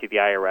reporting to the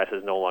IRS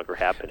is no longer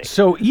happening.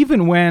 So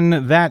even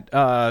when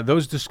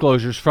those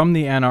disclosures from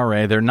the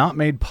NRA, they're not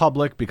made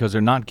public because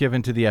they're not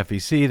given to the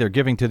FEC, they're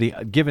given to the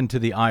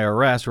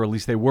IRS, or at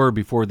least they were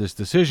before this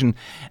decision,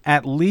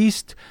 at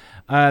least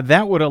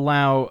that would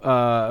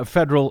allow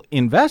federal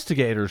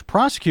investigators,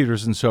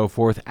 prosecutors, and so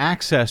forth,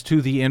 access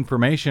to the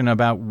information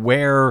about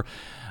where,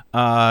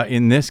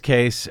 in this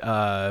case,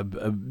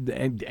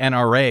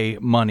 NRA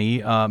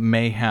money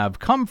may have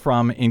come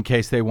from, in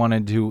case they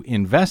wanted to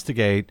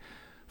investigate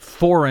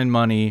foreign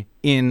money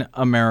in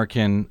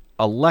American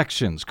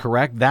elections,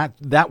 correct?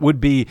 That would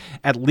be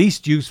at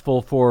least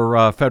useful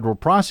for federal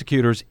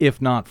prosecutors,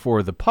 if not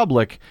for the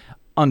public,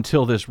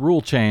 until this rule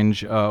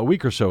change a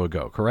week or so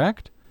ago,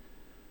 correct?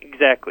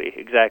 Exactly.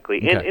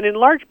 Okay. And in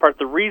large part,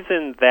 the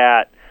reason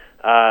that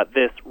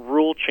this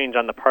rule change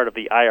on the part of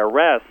the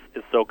IRS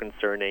is so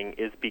concerning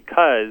is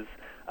because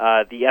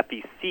the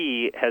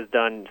FEC has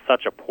done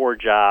such a poor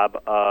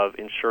job of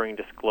ensuring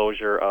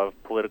disclosure of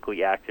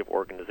politically active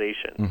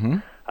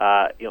organizations.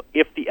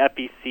 if the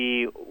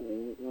FEC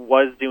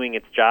was doing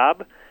its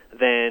job,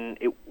 then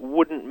it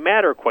wouldn't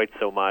matter quite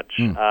so much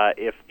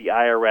if the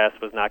IRS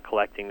was not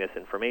collecting this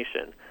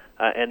information.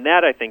 And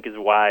that, I think, is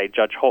why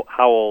Judge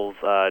Howell's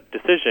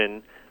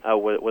decision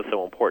was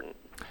so important.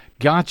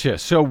 Gotcha.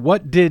 So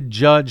what did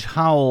Judge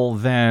Howell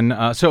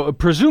then, so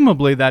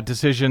presumably that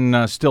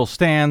decision still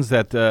stands,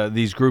 that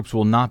these groups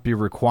will not be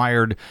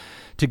required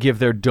to give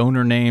their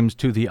donor names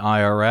to the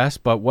IRS,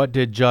 but what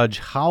did Judge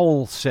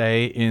Howell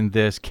say in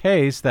this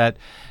case that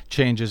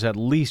changes at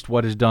least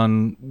what is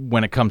done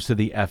when it comes to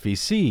the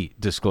FEC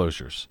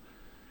disclosures?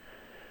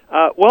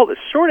 Well, the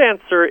short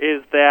answer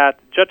is that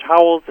Judge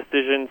Howell's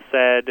decision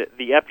said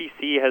the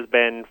FEC has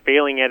been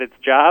failing at its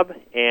job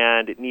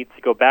and it needs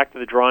to go back to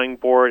the drawing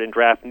board and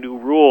draft new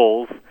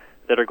rules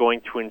that are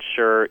going to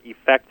ensure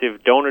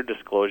effective donor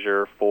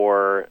disclosure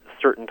for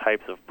certain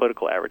types of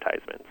political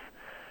advertisements.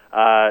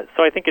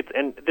 So I think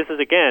and this is,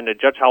 again,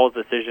 Judge Howell's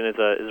decision is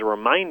a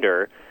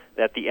reminder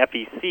that the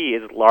FEC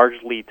is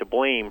largely to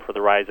blame for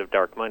the rise of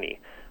dark money.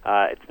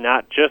 It's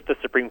not just the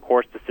Supreme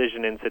Court's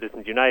decision in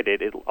Citizens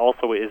United. It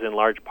also is in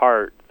large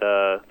part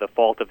the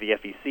fault of the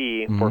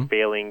FEC for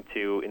failing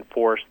to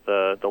enforce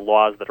the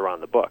laws that are on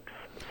the books.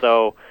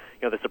 So,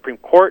 the Supreme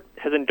Court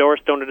has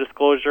endorsed donor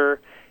disclosure,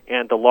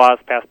 and the laws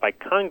passed by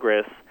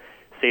Congress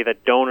say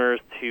that donors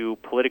to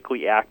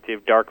politically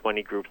active dark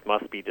money groups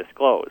must be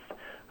disclosed.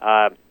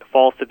 It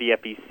falls to the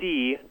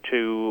FEC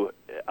to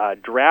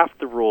draft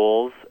the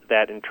rules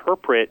that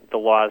interpret the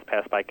laws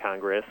passed by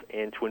Congress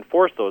and to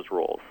enforce those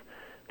rules.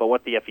 But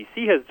what the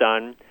FEC has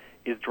done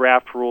is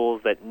draft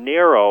rules that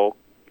narrow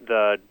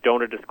the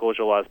donor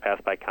disclosure laws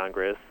passed by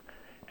Congress,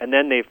 and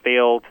then they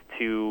failed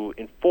to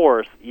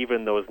enforce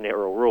even those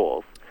narrow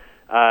rules.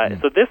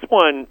 So this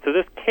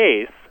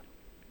case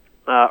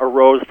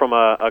arose from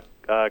a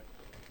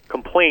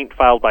complaint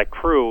filed by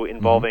Crew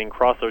involving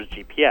Crossroads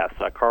GPS,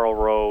 Karl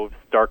Rove's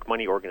dark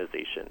money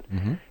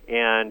organization.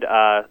 And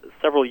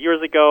several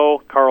years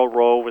ago, Karl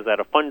Rove was at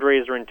a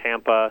fundraiser in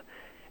Tampa,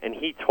 and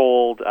he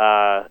told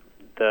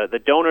the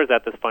donors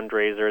at this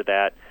fundraiser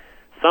that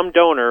some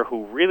donor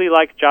who really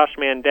likes Josh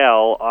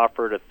Mandel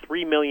offered a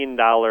 $3 million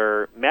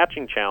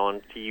matching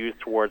challenge to use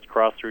towards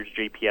Crossroads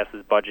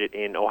GPS's budget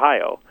in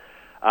Ohio.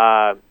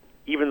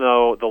 Even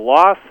though the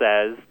law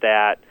says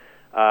that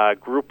a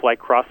group like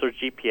Crossroads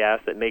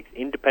GPS that makes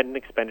independent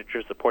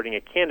expenditures supporting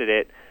a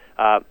candidate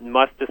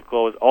must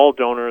disclose all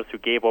donors who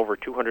gave over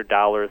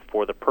 $200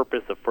 for the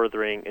purpose of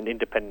furthering an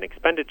independent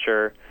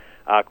expenditure.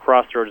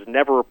 Crossroads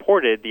never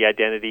reported the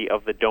identity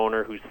of the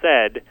donor who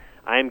said,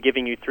 "I am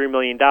giving you $3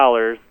 million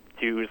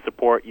to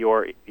support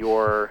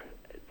your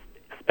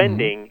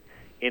spending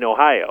in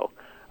Ohio."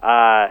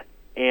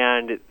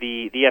 And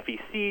the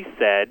FEC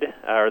said,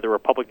 or the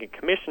Republican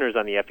commissioners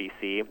on the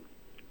FEC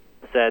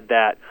said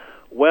that,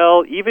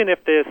 well, even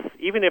if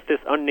this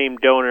unnamed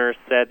donor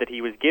said that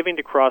he was giving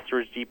to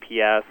Crossroads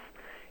GPS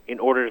in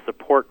order to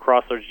support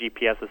Crossroads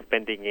GPS's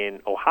spending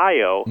in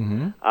Ohio,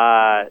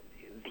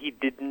 he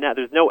did not.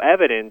 There's no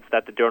evidence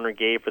that the donor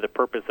gave for the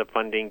purpose of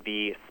funding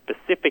the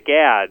specific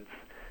ads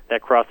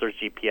that Crossroads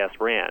GPS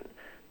ran.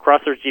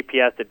 Crossroads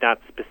GPS did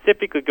not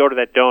specifically go to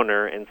that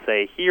donor and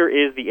say, "Here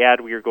is the ad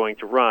we are going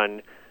to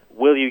run.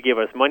 Will you give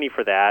us money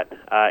for that?"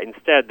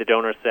 Instead, the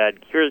donor said,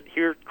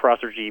 "Here,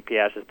 Crossroads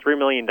GPS is $3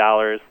 million.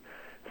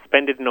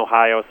 Spend it in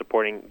Ohio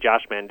supporting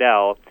Josh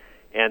Mandel."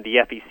 And the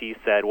FEC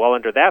said, well,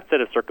 under that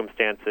set of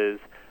circumstances,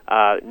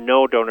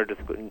 no donor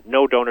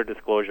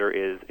disclosure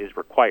is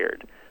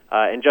required.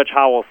 And Judge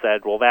Howell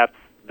said, well,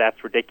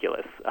 that's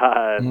ridiculous.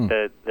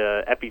 The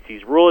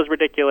FEC's rule is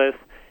ridiculous,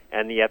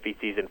 and the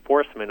FEC's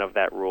enforcement of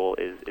that rule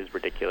is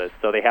ridiculous.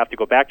 So they have to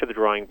go back to the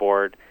drawing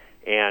board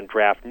and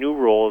draft new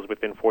rules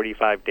within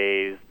 45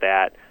 days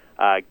that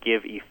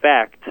give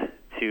effect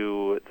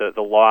to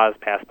the laws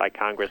passed by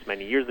Congress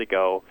many years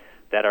ago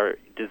that are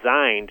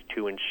designed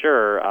to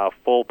ensure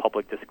full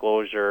public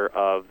disclosure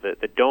of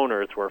the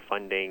donors who are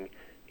funding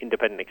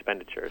independent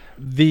expenditures.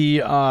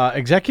 The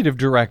executive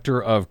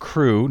director of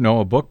Crew,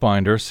 Noah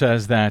Bookbinder,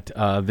 says that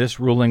this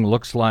ruling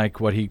looks like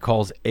what he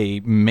calls a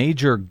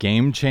major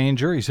game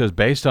changer. He says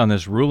based on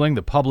this ruling,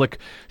 the public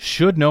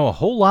should know a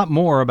whole lot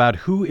more about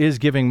who is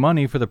giving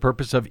money for the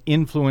purpose of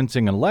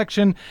influencing an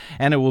election,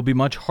 and it will be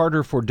much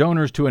harder for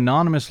donors to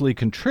anonymously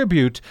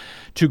contribute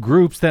to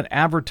groups that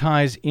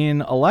advertise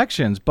in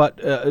elections. But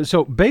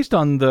so based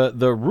on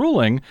the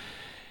ruling,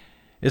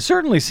 it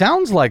certainly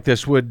sounds like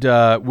this would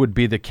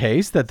be the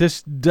case. That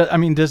this,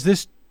 does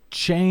this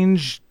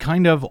change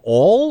kind of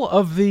all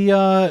of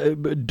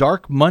the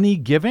dark money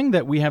giving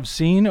that we have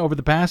seen over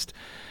the past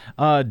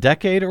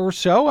decade or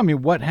so? I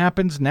mean, what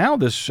happens now?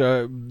 This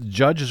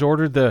judge has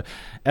ordered the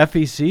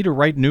FEC to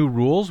write new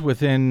rules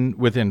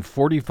within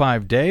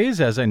 45 days.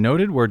 As I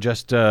noted, we're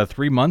just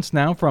 3 months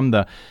now from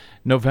the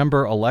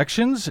November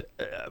elections.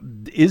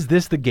 Is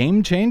this the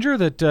game changer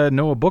that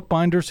Noah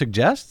Bookbinder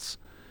suggests?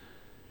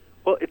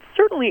 Well, it's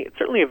certainly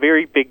a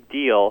very big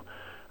deal.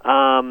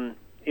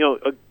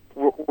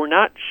 we're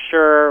not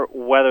sure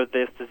whether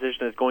this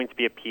decision is going to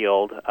be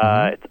appealed.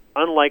 It's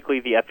unlikely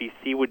the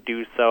FEC would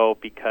do so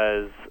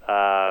because,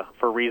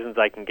 for reasons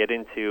I can get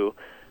into,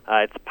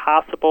 it's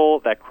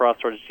possible that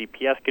Crossroads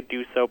GPS could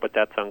do so, but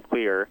that's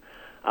unclear.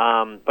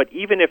 But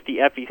even if the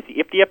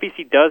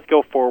FEC does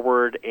go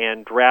forward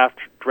and draft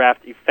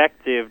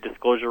effective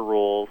disclosure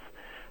rules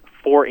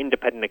for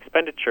independent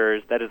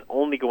expenditures, that is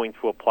only going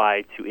to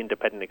apply to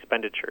independent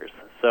expenditures.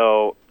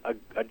 So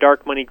a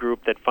dark money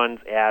group that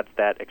funds ads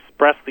that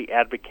expressly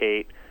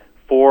advocate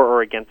for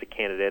or against a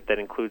candidate, that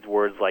includes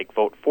words like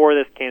vote for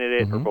this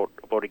candidate or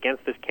vote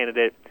against this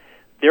candidate,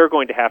 they're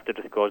going to have to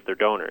disclose their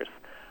donors.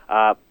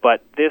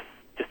 But this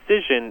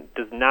decision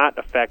does not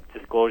affect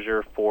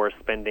disclosure for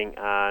spending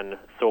on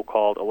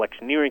so-called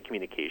electioneering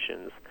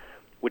communications,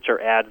 which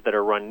are ads that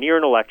are run near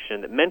an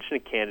election that mention a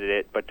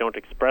candidate but don't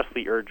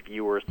expressly urge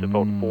viewers to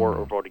vote for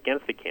or vote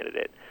against the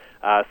candidate.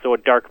 So a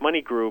dark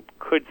money group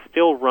could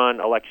still run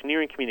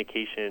electioneering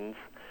communications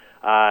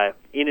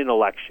in an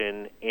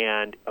election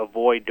and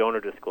avoid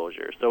donor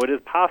disclosure. So it is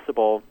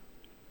possible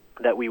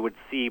that we would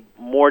see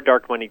more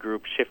dark money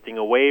groups shifting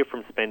away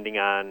from spending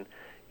on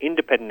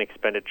independent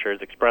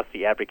expenditures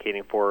expressly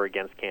advocating for or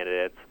against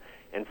candidates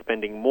and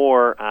spending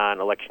more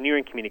on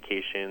electioneering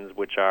communications,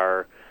 which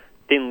are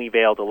thinly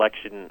veiled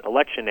election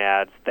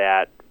ads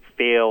that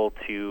fail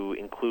to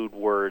include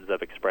words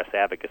of express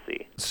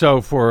advocacy.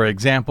 So, for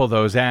example,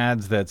 those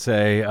ads that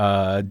say,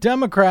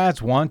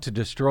 Democrats want to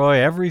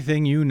destroy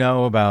everything you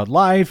know about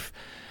life.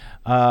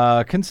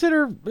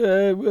 Consider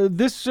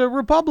this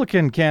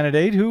Republican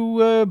candidate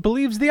who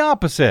believes the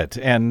opposite.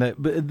 And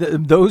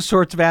those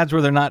sorts of ads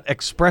where they're not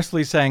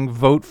expressly saying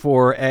vote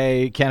for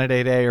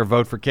candidate A or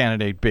vote for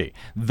candidate B.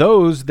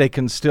 Those they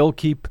can still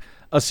keep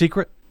a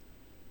secret?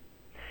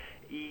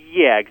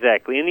 Yeah,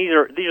 exactly. And these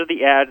are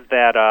the ads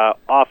that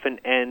often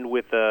end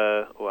with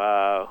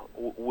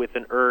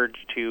an urge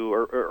to,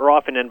 or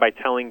often end by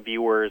telling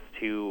viewers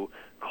to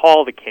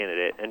call the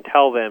candidate and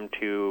tell them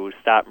to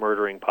stop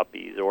murdering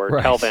puppies,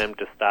 or tell them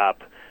to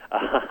stop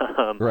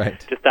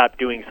to stop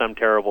doing some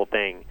terrible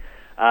thing.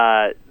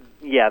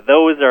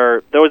 Those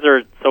are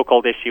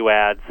so-called issue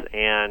ads,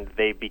 and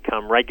they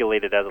become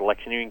regulated as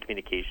electioneering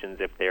communications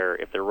if they're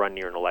run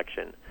near an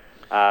election.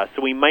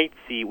 So we might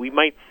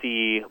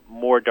see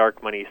more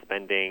dark money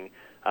spending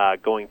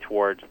going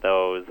towards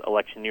those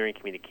electioneering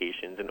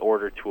communications in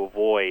order to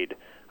avoid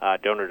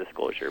donor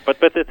disclosure. But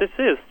this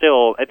is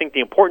still, I think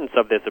the importance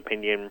of this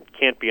opinion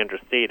can't be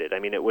understated. I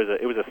mean, it was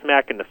a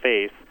smack in the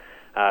face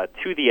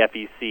to the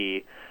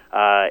FEC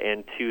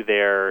and to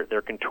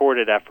their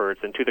contorted efforts,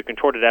 and to the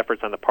contorted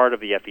efforts on the part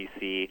of the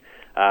FEC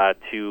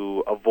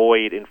to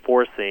avoid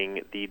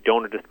enforcing the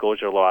donor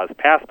disclosure laws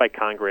passed by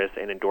Congress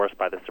and endorsed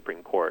by the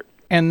Supreme Court.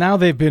 And now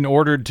they've been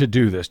ordered to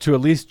do this, to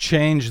at least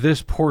change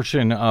this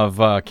portion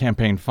of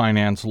campaign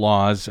finance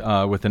laws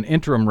with an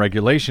interim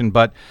regulation.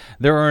 But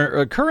there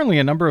are currently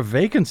a number of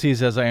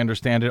vacancies, as I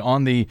understand it,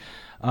 on the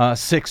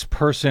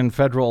 6-person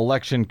Federal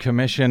Election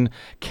Commission.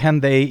 Can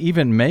they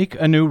even make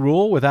a new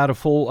rule without a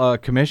full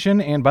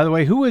commission? And by the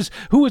way, who is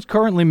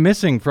currently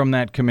missing from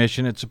that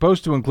commission? It's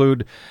supposed to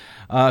include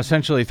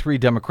essentially 3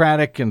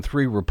 Democratic and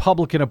 3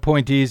 Republican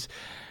appointees,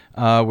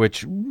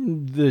 which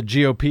the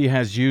GOP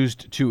has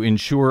used to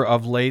ensure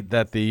of late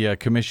that the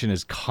commission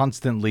is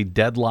constantly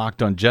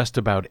deadlocked on just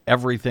about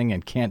everything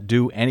and can't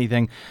do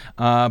anything.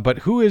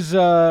 But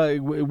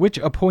which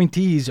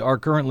appointees are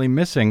currently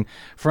missing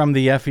from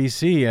the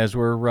FEC as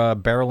we're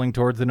barreling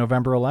towards the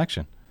November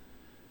election?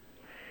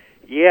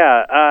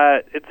 Yeah,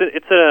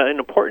 it's an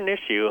important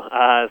issue.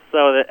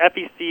 So the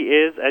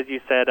FEC is, as you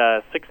said,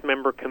 a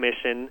 6-member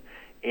commission,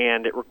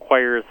 and it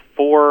requires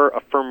 4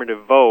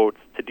 affirmative votes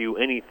to do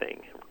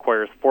anything. It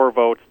requires 4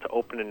 votes to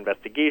open an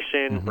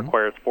investigation,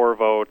 requires 4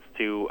 votes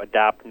to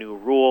adopt new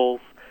rules,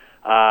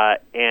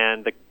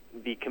 and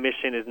the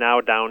commission is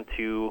now down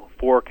to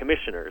 4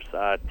 commissioners,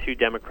 2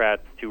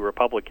 Democrats, 2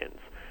 Republicans.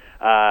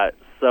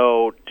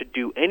 So to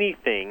do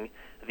anything,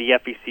 the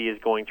FEC is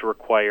going to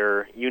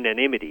require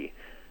unanimity.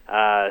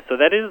 So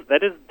that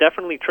is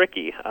definitely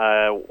tricky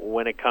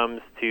when it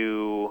comes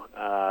to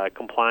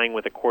complying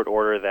with a court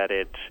order that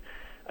it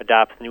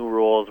adopts new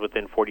rules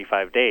within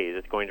 45 days.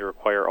 It's going to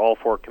require all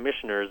 4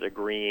 commissioners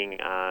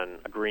agreeing on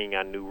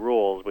new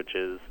rules, which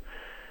is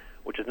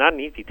not an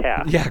easy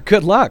task. Yeah,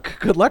 good luck.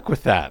 Good luck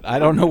with that. I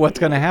don't know what's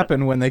going to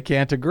happen when they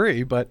can't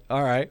agree, but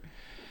all right.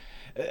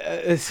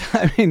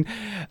 And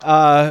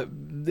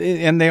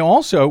they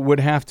also would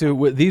have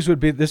to. This would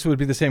be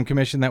the same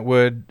commission that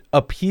would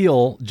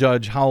appeal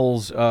Judge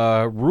Howell's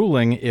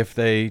ruling if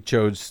they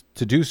chose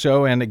to do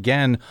so. And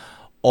again,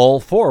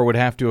 all 4 would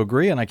have to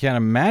agree. And I can't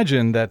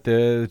imagine that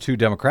the 2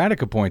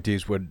 Democratic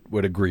appointees would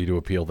agree to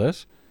appeal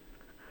this.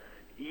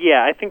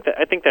 Yeah, I think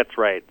that's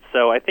right.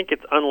 So I think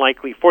it's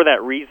unlikely. For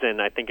that reason,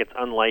 I think it's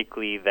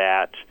unlikely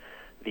that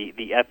the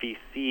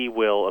FEC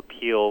will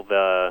appeal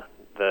the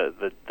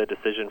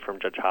decision from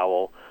Judge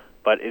Howell.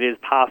 But it is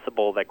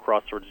possible that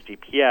Crossroads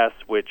GPS,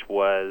 which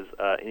was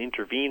an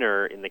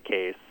intervener in the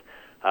case,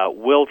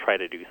 will try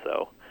to do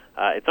so.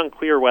 It's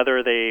unclear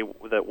whether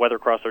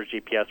Crossroads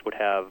GPS would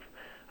have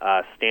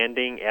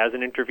standing as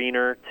an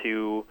intervener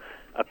to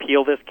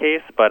appeal this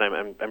case, but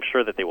I'm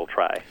sure that they will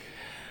try.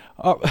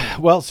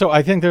 Well, so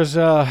I think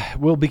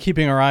we'll be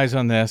keeping our eyes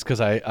on this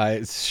because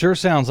it sure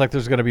sounds like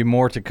there's going to be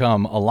more to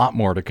come, a lot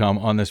more to come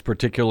on this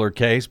particular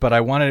case. But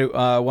I want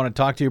to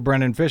talk to you,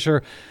 Brendan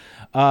Fischer,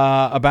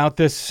 about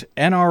this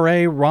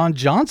NRA Ron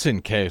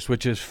Johnson case,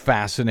 which is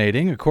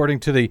fascinating. According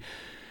to the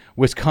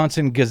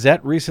Wisconsin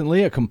Gazette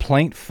recently, a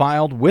complaint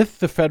filed with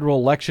the Federal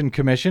Election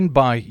Commission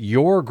by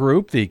your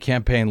group, the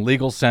Campaign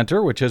Legal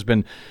Center, which has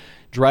been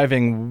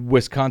driving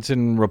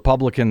Wisconsin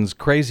Republicans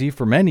crazy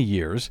for many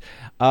years.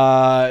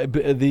 The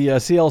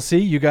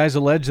CLC, you guys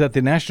allege that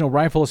the National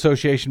Rifle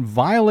Association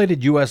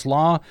violated U.S.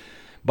 law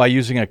by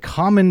using a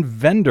common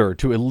vendor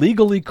to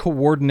illegally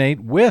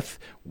coordinate with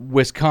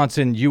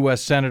Wisconsin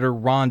U.S. Senator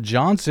Ron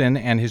Johnson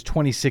and his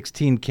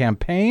 2016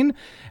 campaign,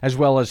 as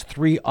well as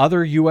 3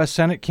 other U.S.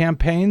 Senate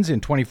campaigns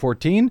in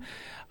 2014,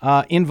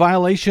 in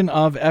violation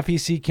of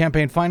FEC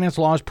campaign finance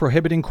laws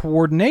prohibiting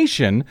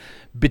coordination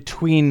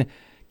between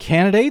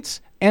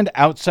candidates and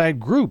outside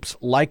groups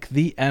like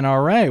the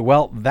NRA.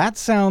 Well, that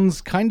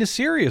sounds kind of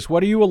serious.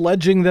 What are you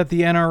alleging that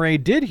the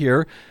NRA did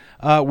here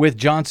with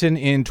Johnson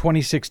in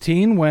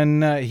 2016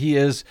 when he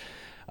is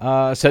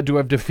said to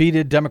have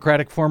defeated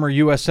Democratic former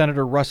U.S.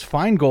 Senator Russ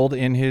Feingold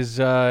in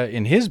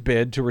his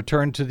bid to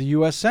return to the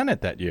U.S.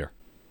 Senate that year?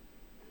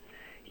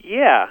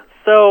 Yeah.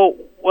 So,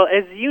 well,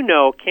 as you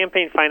know,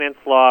 campaign finance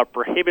law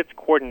prohibits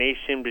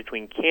coordination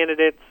between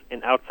candidates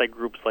and outside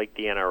groups like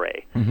the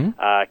NRA.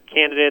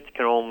 Candidates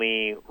can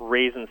only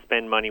raise and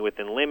spend money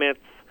within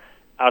limits.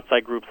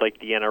 Outside groups like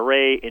the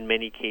NRA, in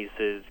many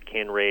cases,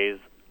 can raise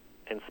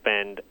and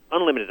spend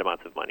unlimited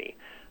amounts of money.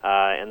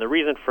 And the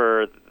reason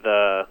for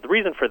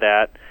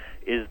that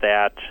is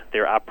that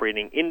they're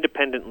operating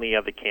independently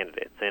of the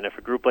candidates. And if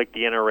a group like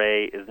the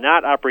NRA is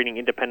not operating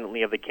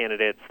independently of the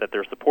candidates that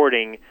they're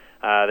supporting,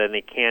 then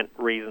they can't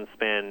raise and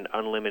spend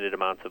unlimited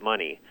amounts of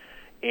money.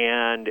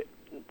 And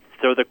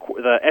so the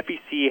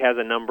FEC has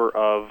a number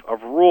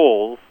of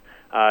rules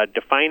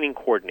defining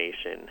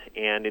coordination.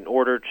 And in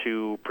order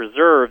to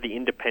preserve the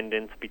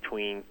independence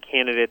between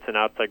candidates and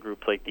outside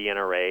groups like the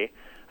NRA,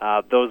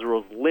 those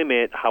rules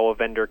limit how a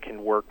vendor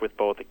can work with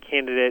both a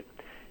candidate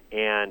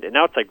and an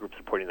outside group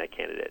supporting that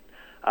candidate.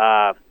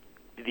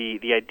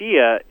 The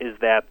idea is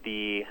that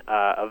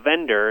a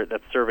vendor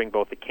that's serving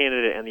both the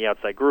candidate and the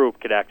outside group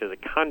could act as a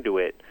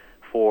conduit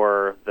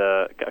for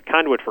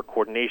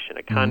coordination,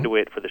 a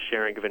conduit for the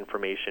sharing of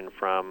information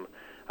from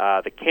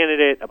the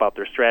candidate about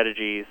their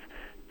strategies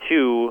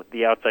to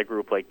the outside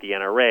group like the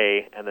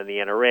NRA, and then the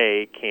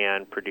NRA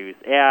can produce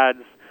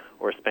ads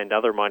or spend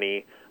other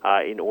money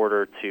in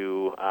order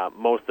to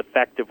most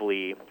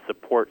effectively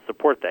support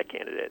that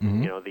candidate.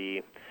 You know,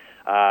 the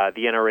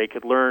NRA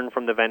could learn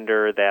from the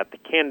vendor that the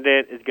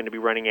candidate is going to be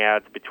running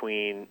ads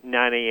between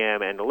 9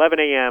 a.m. and 11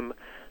 a.m.,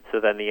 so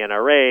then the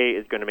NRA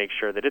is going to make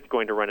sure that it's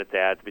going to run its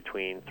ads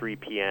between 3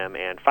 p.m.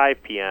 and 5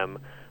 p.m.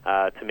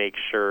 To make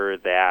sure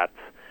that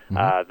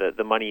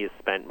the money is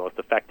spent most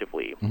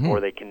effectively. Or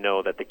they can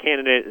know that the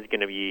candidate is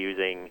going to be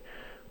using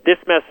this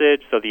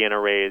message, so the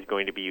NRA is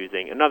going to be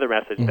using another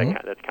message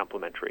that's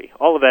complementary.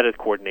 All of that is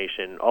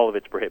coordination. All of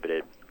it's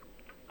prohibited.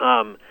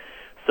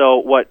 So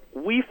what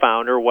we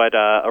found, or what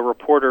a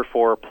reporter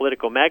for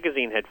Political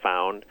Magazine had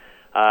found,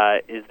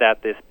 is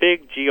that this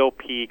big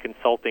GOP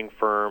consulting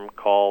firm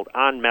called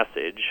On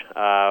Message,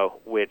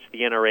 which the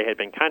NRA had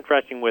been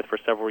contracting with for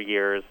several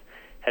years,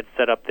 had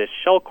set up this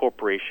shell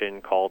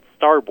corporation called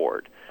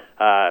Starboard,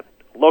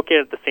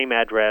 located at the same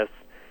address,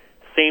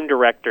 same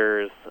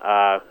directors,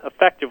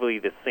 effectively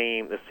the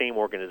same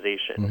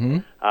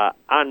organization.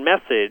 On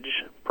Message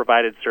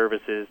provided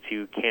services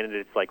to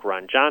candidates like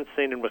Ron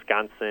Johnson in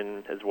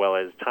Wisconsin, as well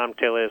as Tom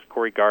Tillis,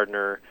 Cory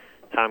Gardner,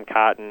 Tom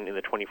Cotton in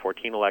the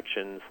 2014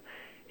 elections.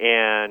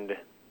 And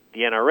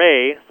the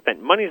NRA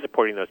spent money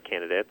supporting those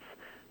candidates,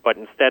 but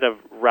instead of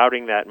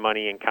routing that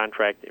money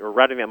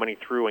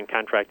through and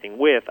contracting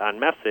with On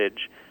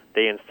Message,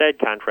 they instead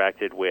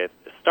contracted with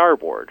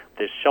Starboard,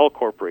 this shell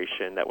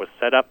corporation that was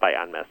set up by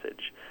On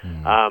Message.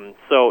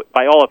 So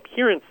by all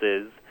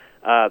appearances,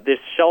 this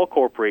shell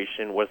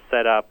corporation was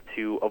set up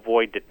to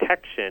avoid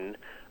detection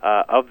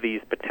of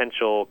these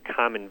potential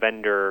common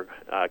vendor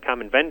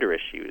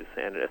issues,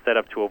 and set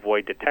up to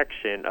avoid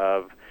detection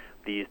of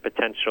these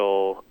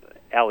potential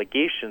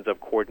allegations of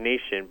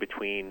coordination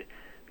between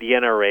the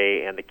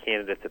NRA and the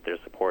candidates that they're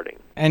supporting.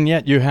 And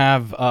yet you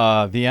have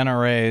the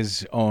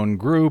NRA's own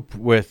group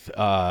with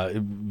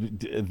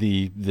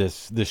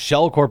this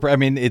shell corporate. I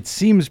mean, it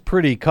seems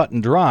pretty cut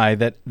and dry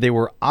that they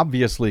were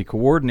obviously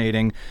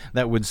coordinating.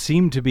 That would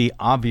seem to be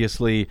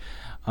obviously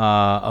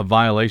a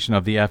violation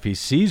of the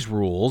FEC's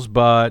rules.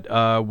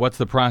 But what's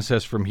the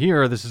process from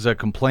here? This is a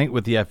complaint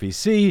with the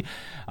FEC.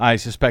 I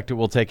suspect it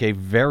will take a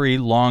very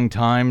long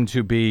time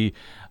to be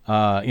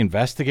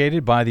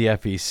investigated by the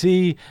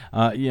FEC.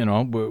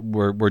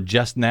 We're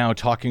just now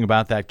talking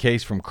about that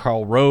case from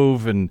Karl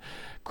Rove and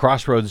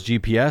Crossroads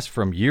GPS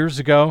from years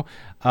ago.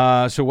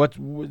 So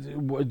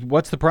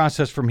what's the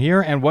process from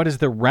here, and what is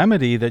the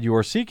remedy that you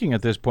are seeking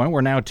at this point?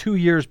 We're now 2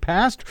 years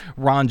past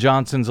Ron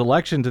Johnson's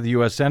election to the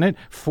U.S. Senate,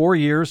 4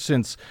 years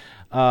since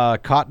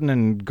Cotton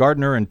and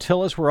Gardner and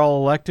Tillis were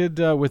all elected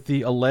with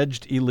the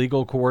alleged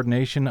illegal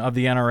coordination of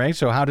the NRA.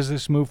 So how does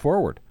this move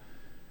forward?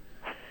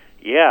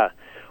 Yeah.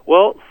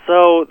 Well,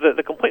 so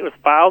the complaint was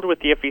filed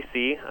with the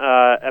FEC.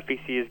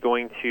 FEC is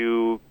going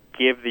to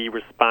give the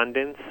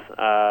respondents,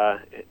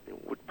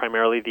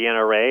 primarily the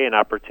NRA, an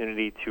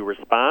opportunity to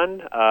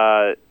respond.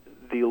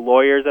 The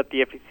lawyers at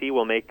the FEC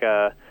will make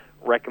a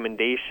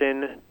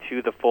recommendation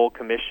to the full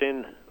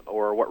commission,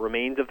 or what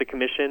remains of the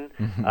commission,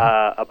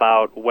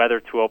 about whether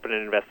to open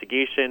an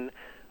investigation.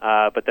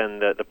 But then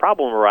the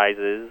problem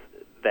arises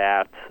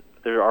that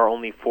there are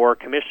only 4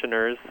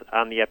 commissioners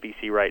on the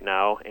FEC right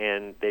now,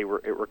 and it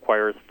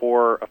requires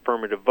 4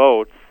 affirmative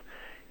votes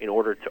in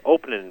order to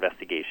open an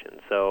investigation.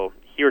 So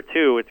here,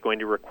 too, it's going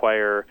to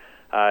require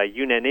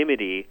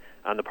unanimity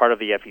on the part of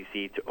the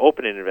FEC to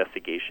open an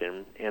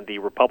investigation, and the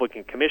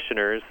Republican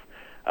commissioners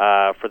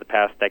for the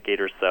past decade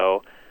or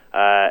so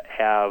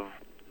have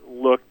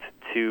looked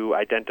to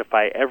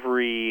identify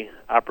every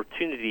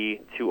opportunity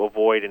to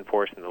avoid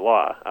enforcing the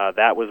law.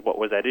 That was what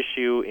was at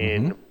issue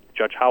in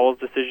Judge Howell's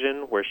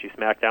decision, where she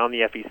smacked down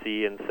the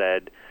FEC and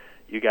said,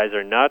 "You guys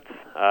are nuts.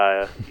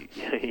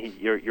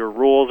 Your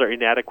rules are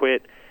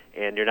inadequate,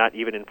 and you're not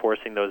even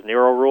enforcing those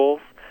narrow rules."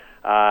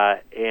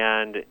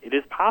 And it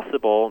is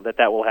possible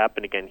that will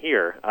happen again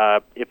here.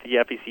 If the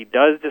FEC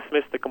does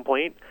dismiss the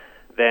complaint,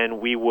 then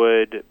we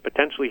would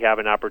potentially have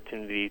an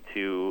opportunity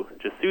to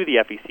sue the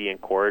FEC in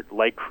court,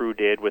 like Crew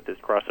did with this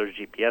Crossroads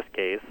GPS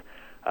case,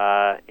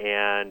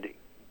 and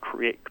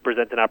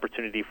present an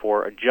opportunity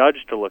for a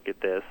judge to look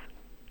at this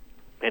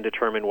and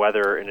determine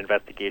whether an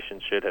investigation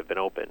should have been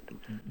opened.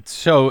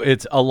 So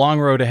it's a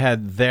long road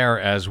ahead there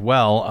as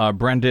well.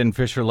 Brendan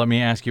Fischer, let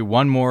me ask you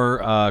one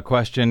more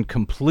question.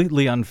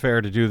 Completely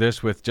unfair to do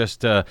this with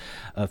just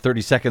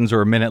 30 seconds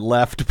or a minute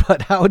left,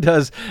 but how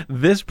does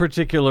this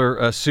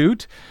particular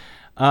suit,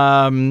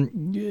 how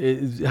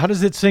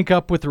does it sync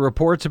up with the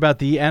reports about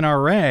the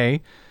NRA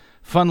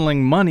funneling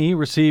money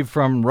received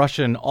from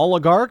Russian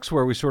oligarchs,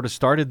 where we sort of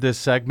started this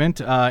segment,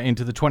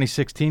 into the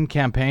 2016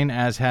 campaign,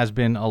 as has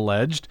been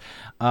alleged?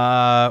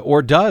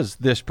 Or does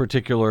this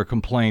particular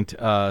complaint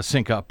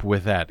sync up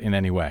with that in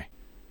any way?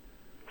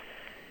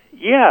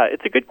 Yeah,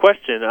 it's a good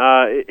question.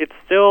 It's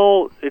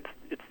still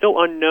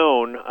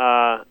unknown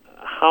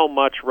how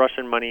much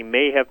Russian money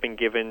may have been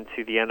given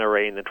to the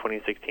NRA in the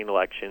 2016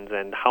 elections,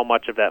 and how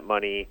much of that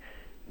money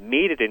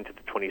made it into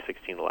the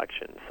 2016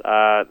 elections.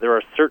 There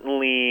are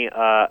certainly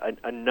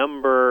a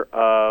number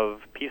of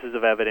pieces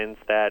of evidence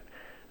that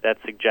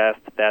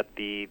suggest that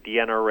the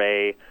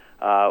NRA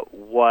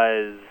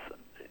was,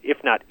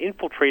 if not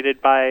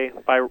infiltrated by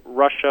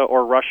Russia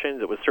or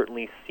Russians, it was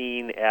certainly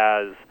seen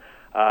as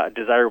a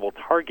desirable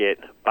target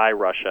by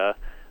Russia.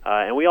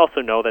 And we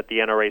also know that the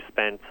NRA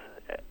spent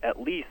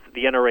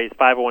the NRA's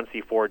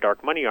 501c4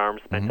 dark money arm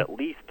spent at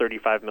least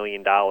 $35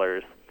 million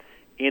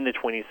in the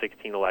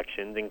 2016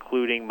 elections,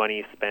 including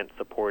money spent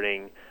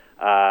supporting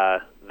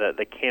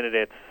the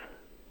candidates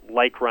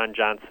like Ron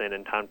Johnson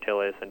and Tom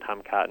Tillis and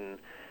Tom Cotton,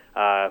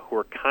 who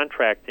were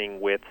contracting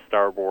with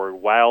Starboard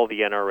while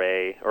the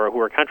NRA, or who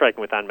were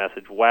contracting with On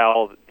Message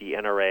while the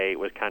NRA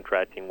was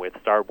contracting with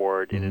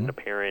Starboard in an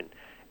apparent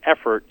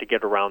effort to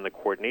get around the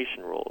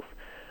coordination rules.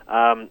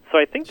 So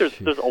I think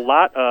there's a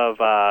lot of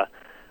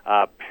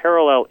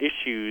parallel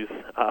issues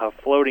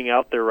floating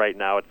out there right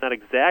now. It's not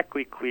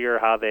exactly clear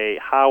how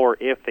or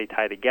if they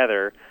tie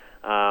together,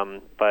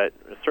 but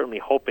certainly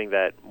hoping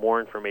that more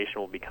information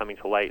will be coming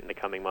to light in the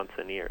coming months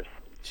and years.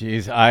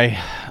 Geez,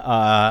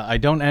 I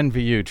don't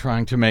envy you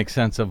trying to make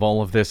sense of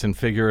all of this and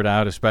figure it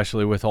out,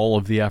 especially with all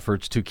of the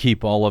efforts to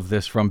keep all of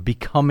this from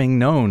becoming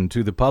known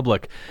to the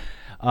public.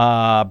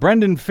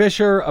 Brendan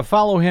Fischer,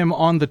 follow him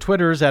on the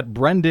Twitters at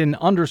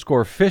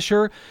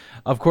Brendan_Fischer.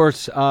 Of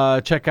course,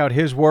 check out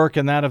his work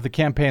and that of the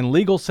Campaign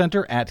Legal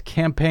Center at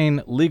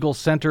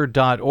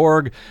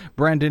campaignlegalcenter.org.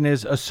 Brendan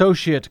is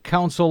associate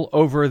counsel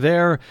over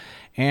there,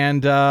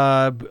 and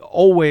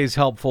always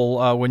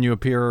helpful when you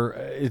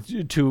appear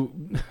to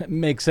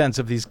make sense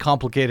of these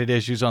complicated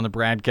issues on the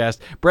BradCast.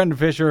 Brendan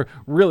Fischer,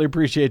 really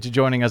appreciate you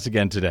joining us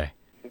again today.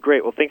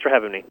 Great. Well, thanks for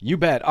having me. You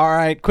bet. All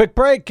right, quick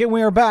break, and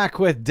we are back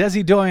with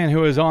Desi Doyen,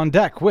 who is on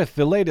deck with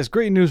the latest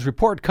Green News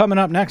Report coming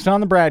up next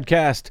on the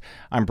BradCast.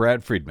 I'm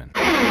Brad Friedman.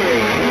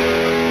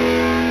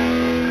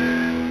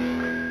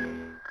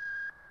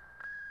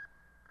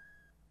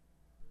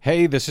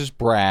 Hey, this is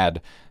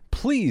Brad.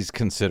 Please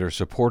consider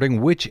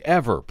supporting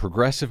whichever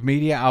progressive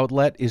media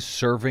outlet is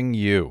serving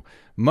you.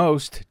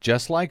 Most,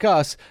 just like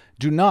us,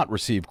 do not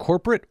receive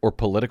corporate or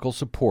political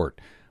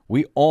support.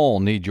 We all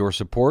need your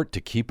support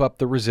to keep up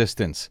the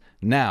resistance,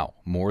 now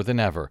more than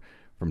ever.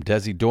 From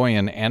Desi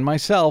Doyen and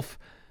myself,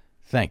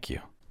 thank you.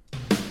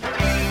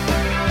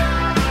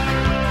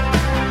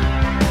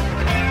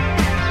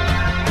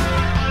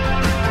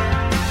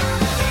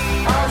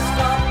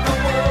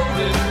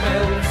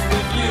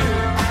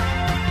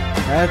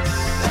 That's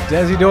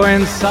Desi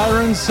Doyen's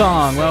Siren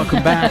Song.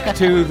 Welcome back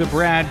to the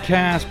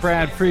BradCast.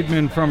 Brad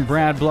Friedman from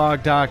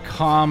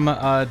bradblog.com.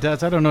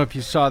 Des, I don't know if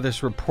you saw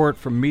this report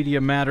from Media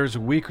Matters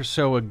a week or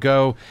so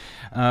ago,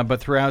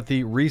 but throughout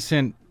the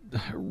recent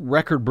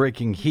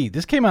record-breaking heat.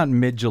 This came out in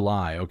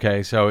mid-July,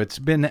 okay? So it's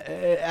been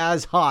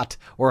as hot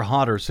or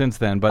hotter since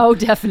then. But oh,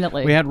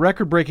 definitely. We had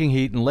record-breaking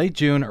heat in late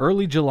June,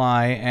 early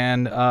July,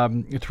 and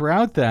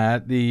throughout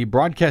that, the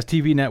broadcast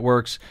TV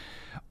networks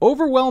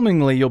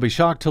overwhelmingly, you'll be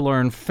shocked to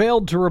learn,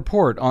 failed to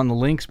report on the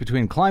links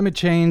between climate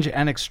change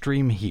and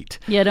extreme heat.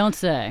 Yeah, don't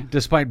say.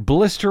 Despite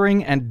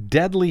blistering and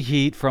deadly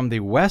heat from the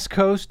West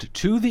Coast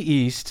to the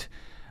East,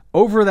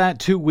 over that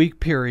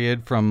 2-week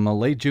period from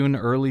late June,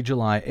 early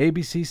July,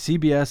 ABC,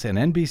 CBS,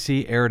 and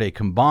NBC aired a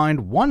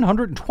combined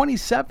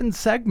 127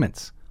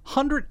 segments.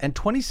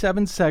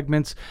 127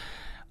 segments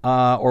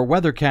or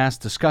weathercasts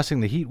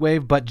discussing the heat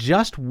wave, but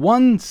just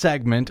one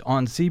segment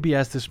on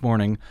CBS this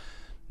morning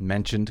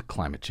mentioned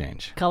climate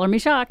change. Color me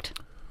shocked.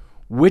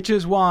 Which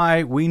is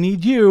why we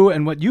need you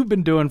and what you've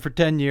been doing for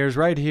 10 years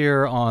right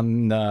here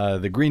on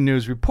the Green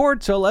News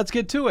Report. So let's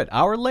get to it.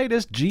 Our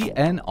latest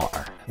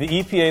GNR. The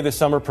EPA this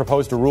summer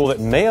proposed a rule that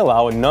may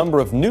allow a number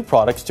of new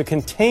products to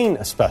contain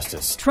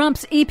asbestos.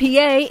 Trump's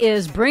EPA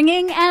is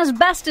bringing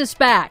asbestos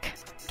back.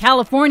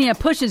 California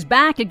pushes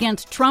back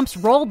against Trump's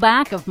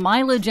rollback of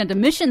mileage and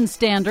emissions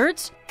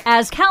standards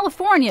as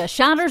California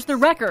shatters the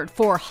record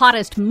for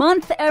hottest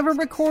month ever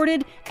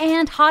recorded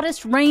and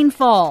hottest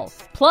rainfall.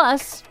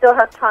 Plus, still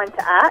have time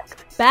to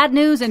act. Bad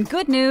news and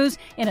good news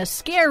in a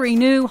scary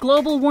new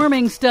global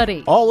warming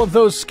study. All of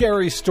those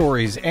scary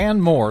stories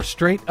and more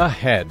straight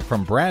ahead.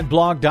 From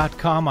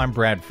BradBlog.com, I'm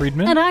Brad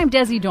Friedman. And I'm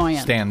Desi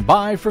Doyen. Stand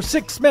by for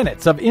 6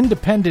 minutes of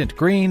independent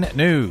green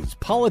news,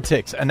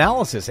 politics,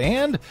 analysis,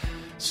 and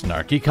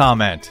snarky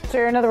comment.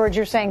 So in other words,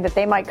 you're saying that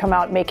they might come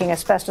out making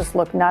asbestos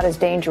look not as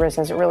dangerous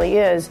as it really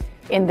is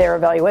in their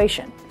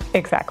evaluation.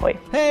 Exactly.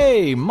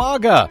 Hey,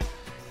 MAGA,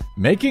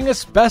 making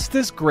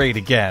asbestos great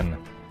again.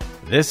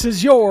 This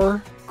is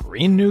your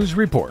Green News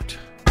Report.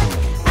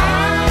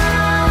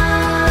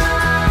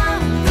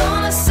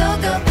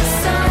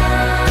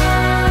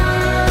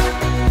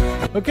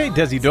 Okay,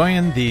 Desi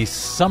Doyen, the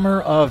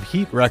summer of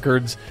heat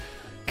records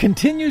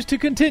continues to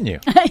continue.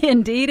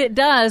 Indeed it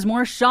does.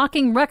 More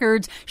shocking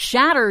records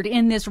shattered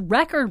in this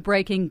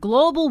record-breaking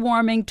global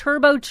warming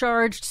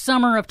turbocharged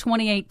summer of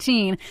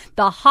 2018.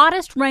 The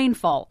hottest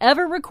rainfall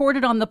ever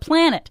recorded on the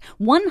planet,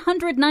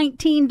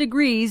 119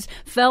 degrees,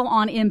 fell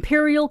on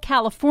Imperial,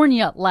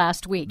 California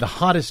last week. The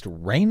hottest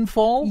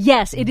rainfall?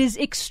 Yes, it is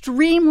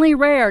extremely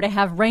rare to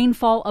have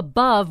rainfall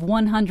above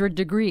 100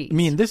 degrees. I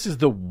mean, this is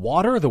the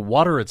water? The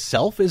water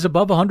itself is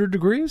above 100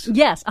 degrees?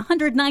 Yes,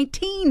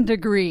 119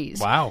 degrees.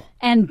 Wow.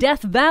 And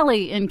Death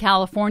Valley in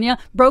California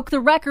broke the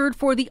record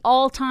for the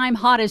all-time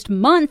hottest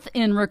month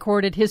in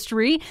recorded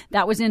history.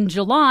 That was in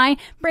July,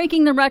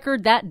 breaking the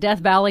record that Death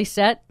Valley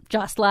set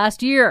just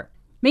last year.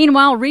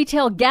 Meanwhile,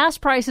 retail gas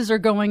prices are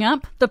going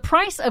up. The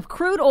price of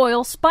crude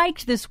oil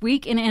spiked this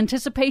week in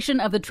anticipation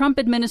of the Trump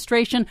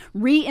administration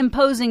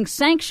reimposing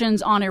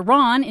sanctions on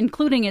Iran,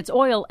 including its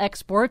oil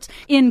exports,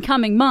 in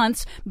coming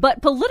months.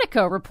 But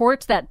Politico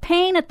reports that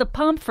pain at the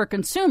pump for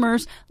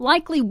consumers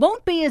likely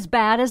won't be as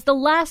bad as the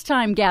last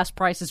time gas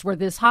prices were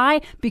this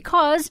high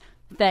because,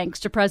 thanks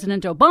to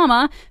President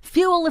Obama,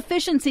 fuel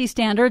efficiency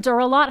standards are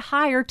a lot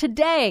higher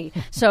today.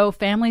 So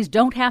families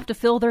don't have to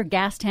fill their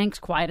gas tanks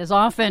quite as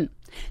often.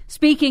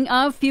 Speaking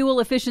of fuel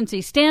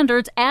efficiency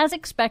standards, as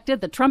expected,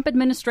 the Trump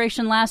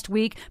administration last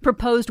week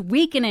proposed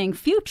weakening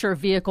future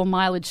vehicle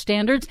mileage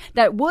standards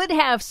that would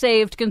have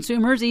saved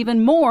consumers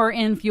even more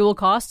in fuel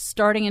costs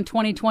starting in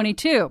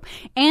 2022.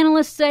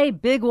 Analysts say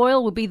big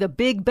oil will be the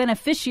big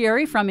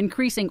beneficiary from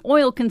increasing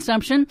oil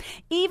consumption.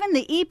 Even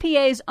the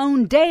EPA's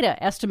own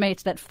data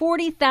estimates that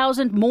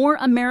 40,000 more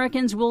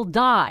Americans will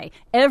die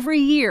every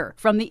year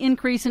from the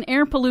increase in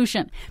air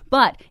pollution.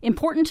 But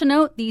important to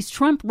note, these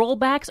Trump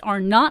rollbacks are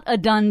not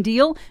a done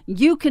deal.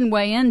 You can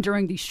weigh in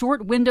during the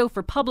short window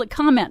for public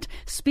comment.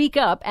 Speak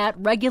up at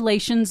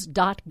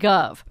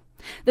regulations.gov.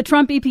 The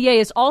Trump EPA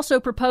is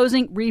also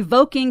proposing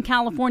revoking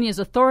California's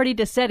authority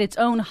to set its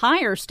own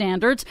higher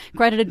standards,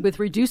 credited with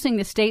reducing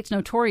the state's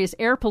notorious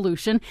air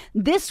pollution.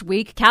 This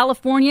week,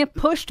 California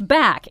pushed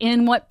back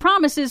in what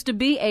promises to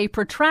be a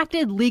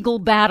protracted legal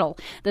battle.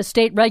 The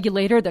state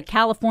regulator, the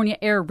California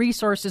Air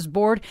Resources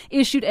Board,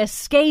 issued a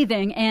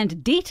scathing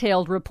and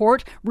detailed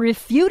report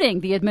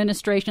refuting the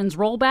administration's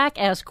rollback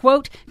as,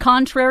 quote,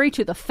 contrary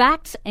to the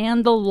facts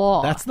and the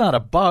law. That's not a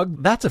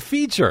bug. That's a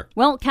feature.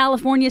 Well,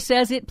 California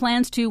says it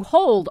plans to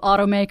hold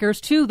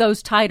automakers to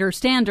those tighter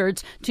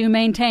standards to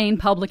maintain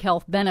public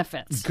health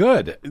benefits.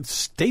 Good.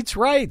 States'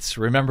 rights.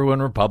 Remember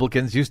when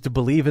Republicans used to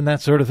believe in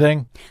that sort of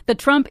thing? The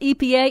Trump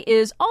EPA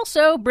is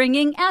also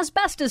bringing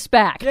asbestos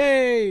back.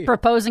 Yay!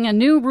 Proposing a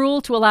new rule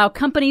to allow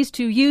companies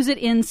to use it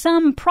in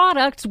some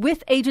products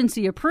with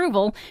agency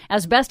approval.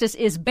 Asbestos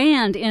is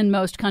banned in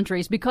most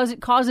countries because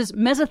it causes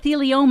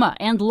mesothelioma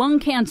and lung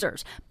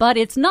cancers. But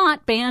it's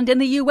not banned in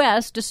the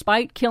U.S.,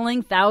 despite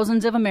killing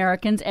thousands of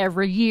Americans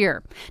every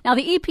year. Now,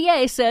 the EPA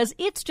EPA says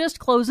it's just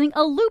closing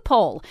a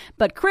loophole.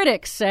 But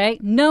critics say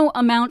no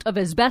amount of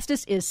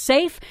asbestos is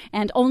safe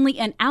and only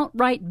an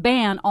outright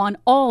ban on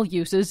all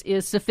uses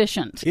is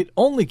sufficient. It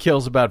only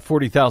kills about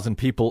 40,000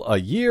 people a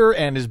year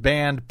and is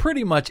banned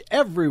pretty much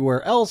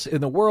everywhere else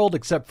in the world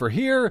except for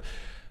here.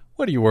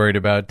 What are you worried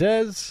about,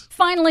 Des?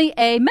 Finally,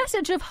 a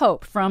message of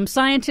hope from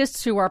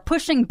scientists who are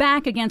pushing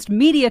back against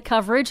media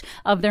coverage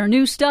of their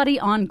new study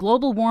on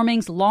global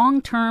warming's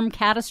long-term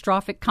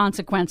catastrophic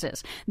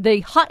consequences.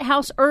 The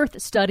Hothouse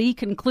Earth study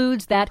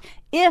concludes that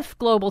if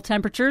global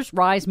temperatures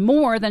rise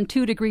more than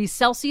 2 degrees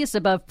Celsius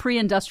above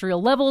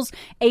pre-industrial levels,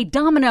 a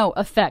domino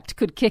effect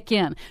could kick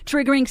in,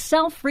 triggering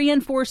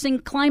self-reinforcing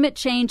climate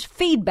change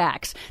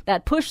feedbacks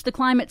that push the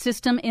climate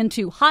system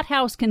into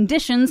hothouse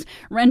conditions,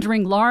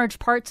 rendering large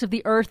parts of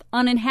the Earth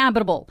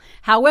uninhabitable.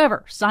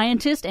 However,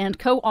 scientist and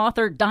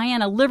co-author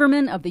Diana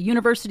Liverman of the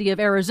University of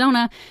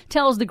Arizona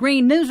tells the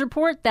Green News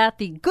Report that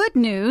the good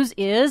news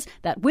is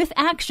that with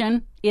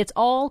action, it's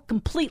all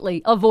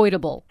completely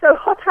avoidable. So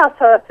Hothouse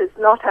Earth is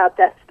not our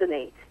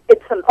destiny.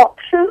 It's an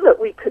option that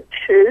we could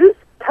choose.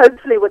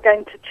 Hopefully we're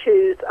going to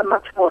choose a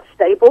much more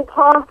stable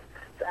path,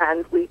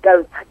 and we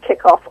don't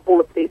kick off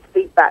all of these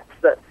feedbacks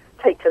that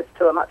take us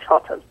to a much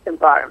hotter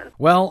environment.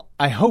 Well,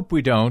 I hope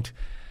we don't,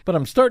 but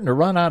I'm starting to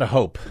run out of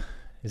hope.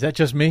 Is that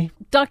just me?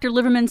 Dr.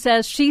 Liverman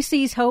says she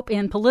sees hope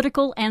in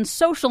political and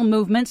social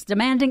movements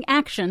demanding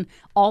action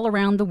all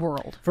around the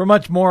world. For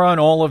much more on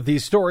all of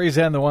these stories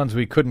and the ones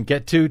we couldn't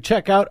get to,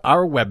 check out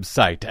our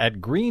website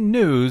at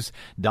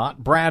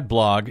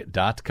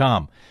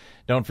greennews.bradblog.com.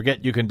 Don't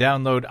forget you can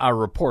download our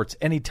reports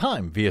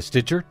anytime via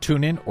Stitcher,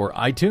 TuneIn, or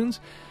iTunes.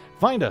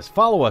 Find us,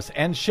 follow us,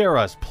 and share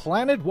us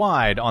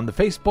planet-wide on the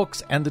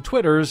Facebooks and the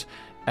Twitters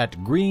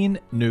at Green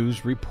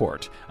News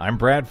Report. I'm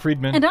Brad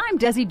Friedman. And I'm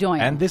Desi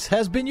Doyen. And this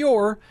has been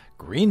your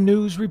Green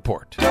News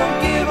Report.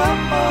 Don't give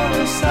up on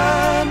us,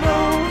 I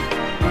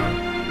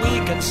know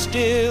we can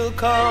still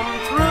come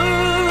through.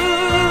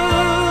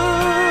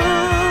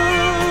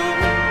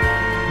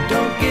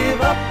 Don't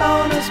give up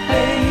on us,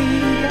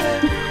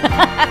 baby.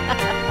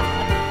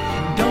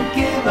 Don't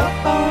give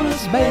up on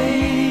us,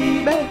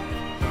 baby.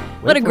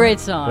 What a great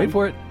song. Wait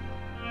for it.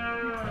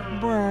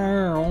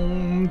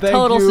 Thank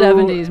Total you.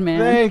 70s, man.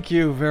 Thank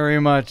you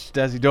very much,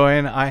 Desi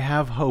Doyen. I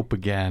have hope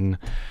again.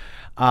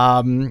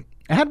 I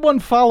had one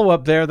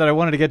follow-up there that I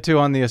wanted to get to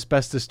on the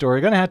asbestos story.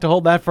 Going to have to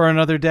hold that for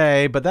another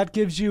day, but that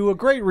gives you a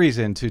great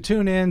reason to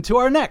tune in to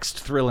our next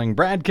thrilling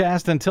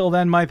BradCast. Until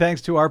then, my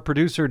thanks to our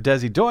producer,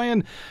 Desi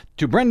Doyen,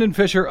 to Brendan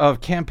Fischer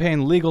of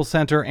Campaign Legal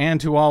Center,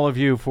 and to all of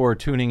you for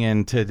tuning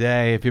in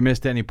today. If you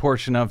missed any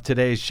portion of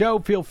today's show,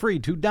 feel free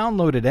to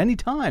download it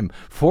anytime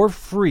for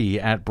free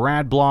at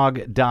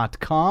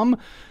bradblog.com.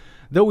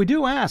 Though we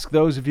do ask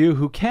those of you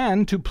who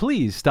can to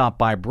please stop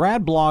by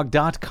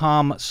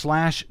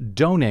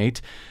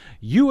bradblog.com/donate.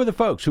 You are the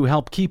folks who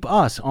help keep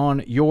us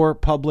on your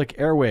public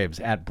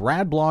airwaves at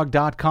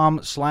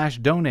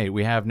bradblog.com/donate.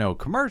 We have no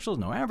commercials,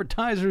 no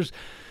advertisers,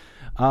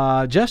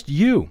 just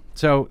you.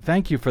 So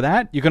thank you for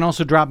that. You can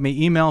also drop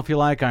me email if you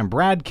like. I'm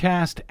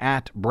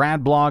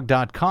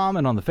bradcast@bradblog.com,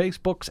 and on the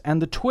Facebooks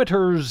and the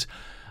Twitters,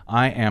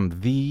 I am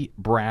the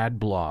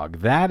Brad Blog.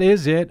 That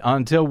is it.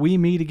 Until we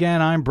meet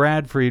again, I'm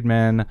Brad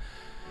Friedman.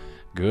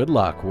 Good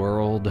luck,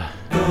 world.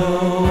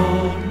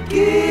 Don't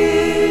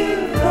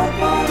give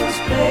up on us,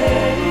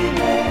 baby.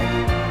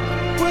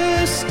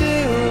 We're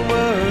still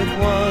worth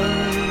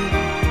one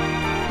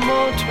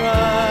more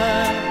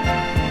try.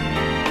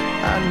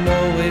 I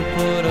know we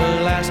put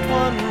a last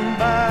one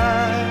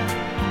by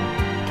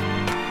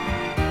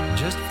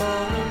just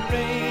for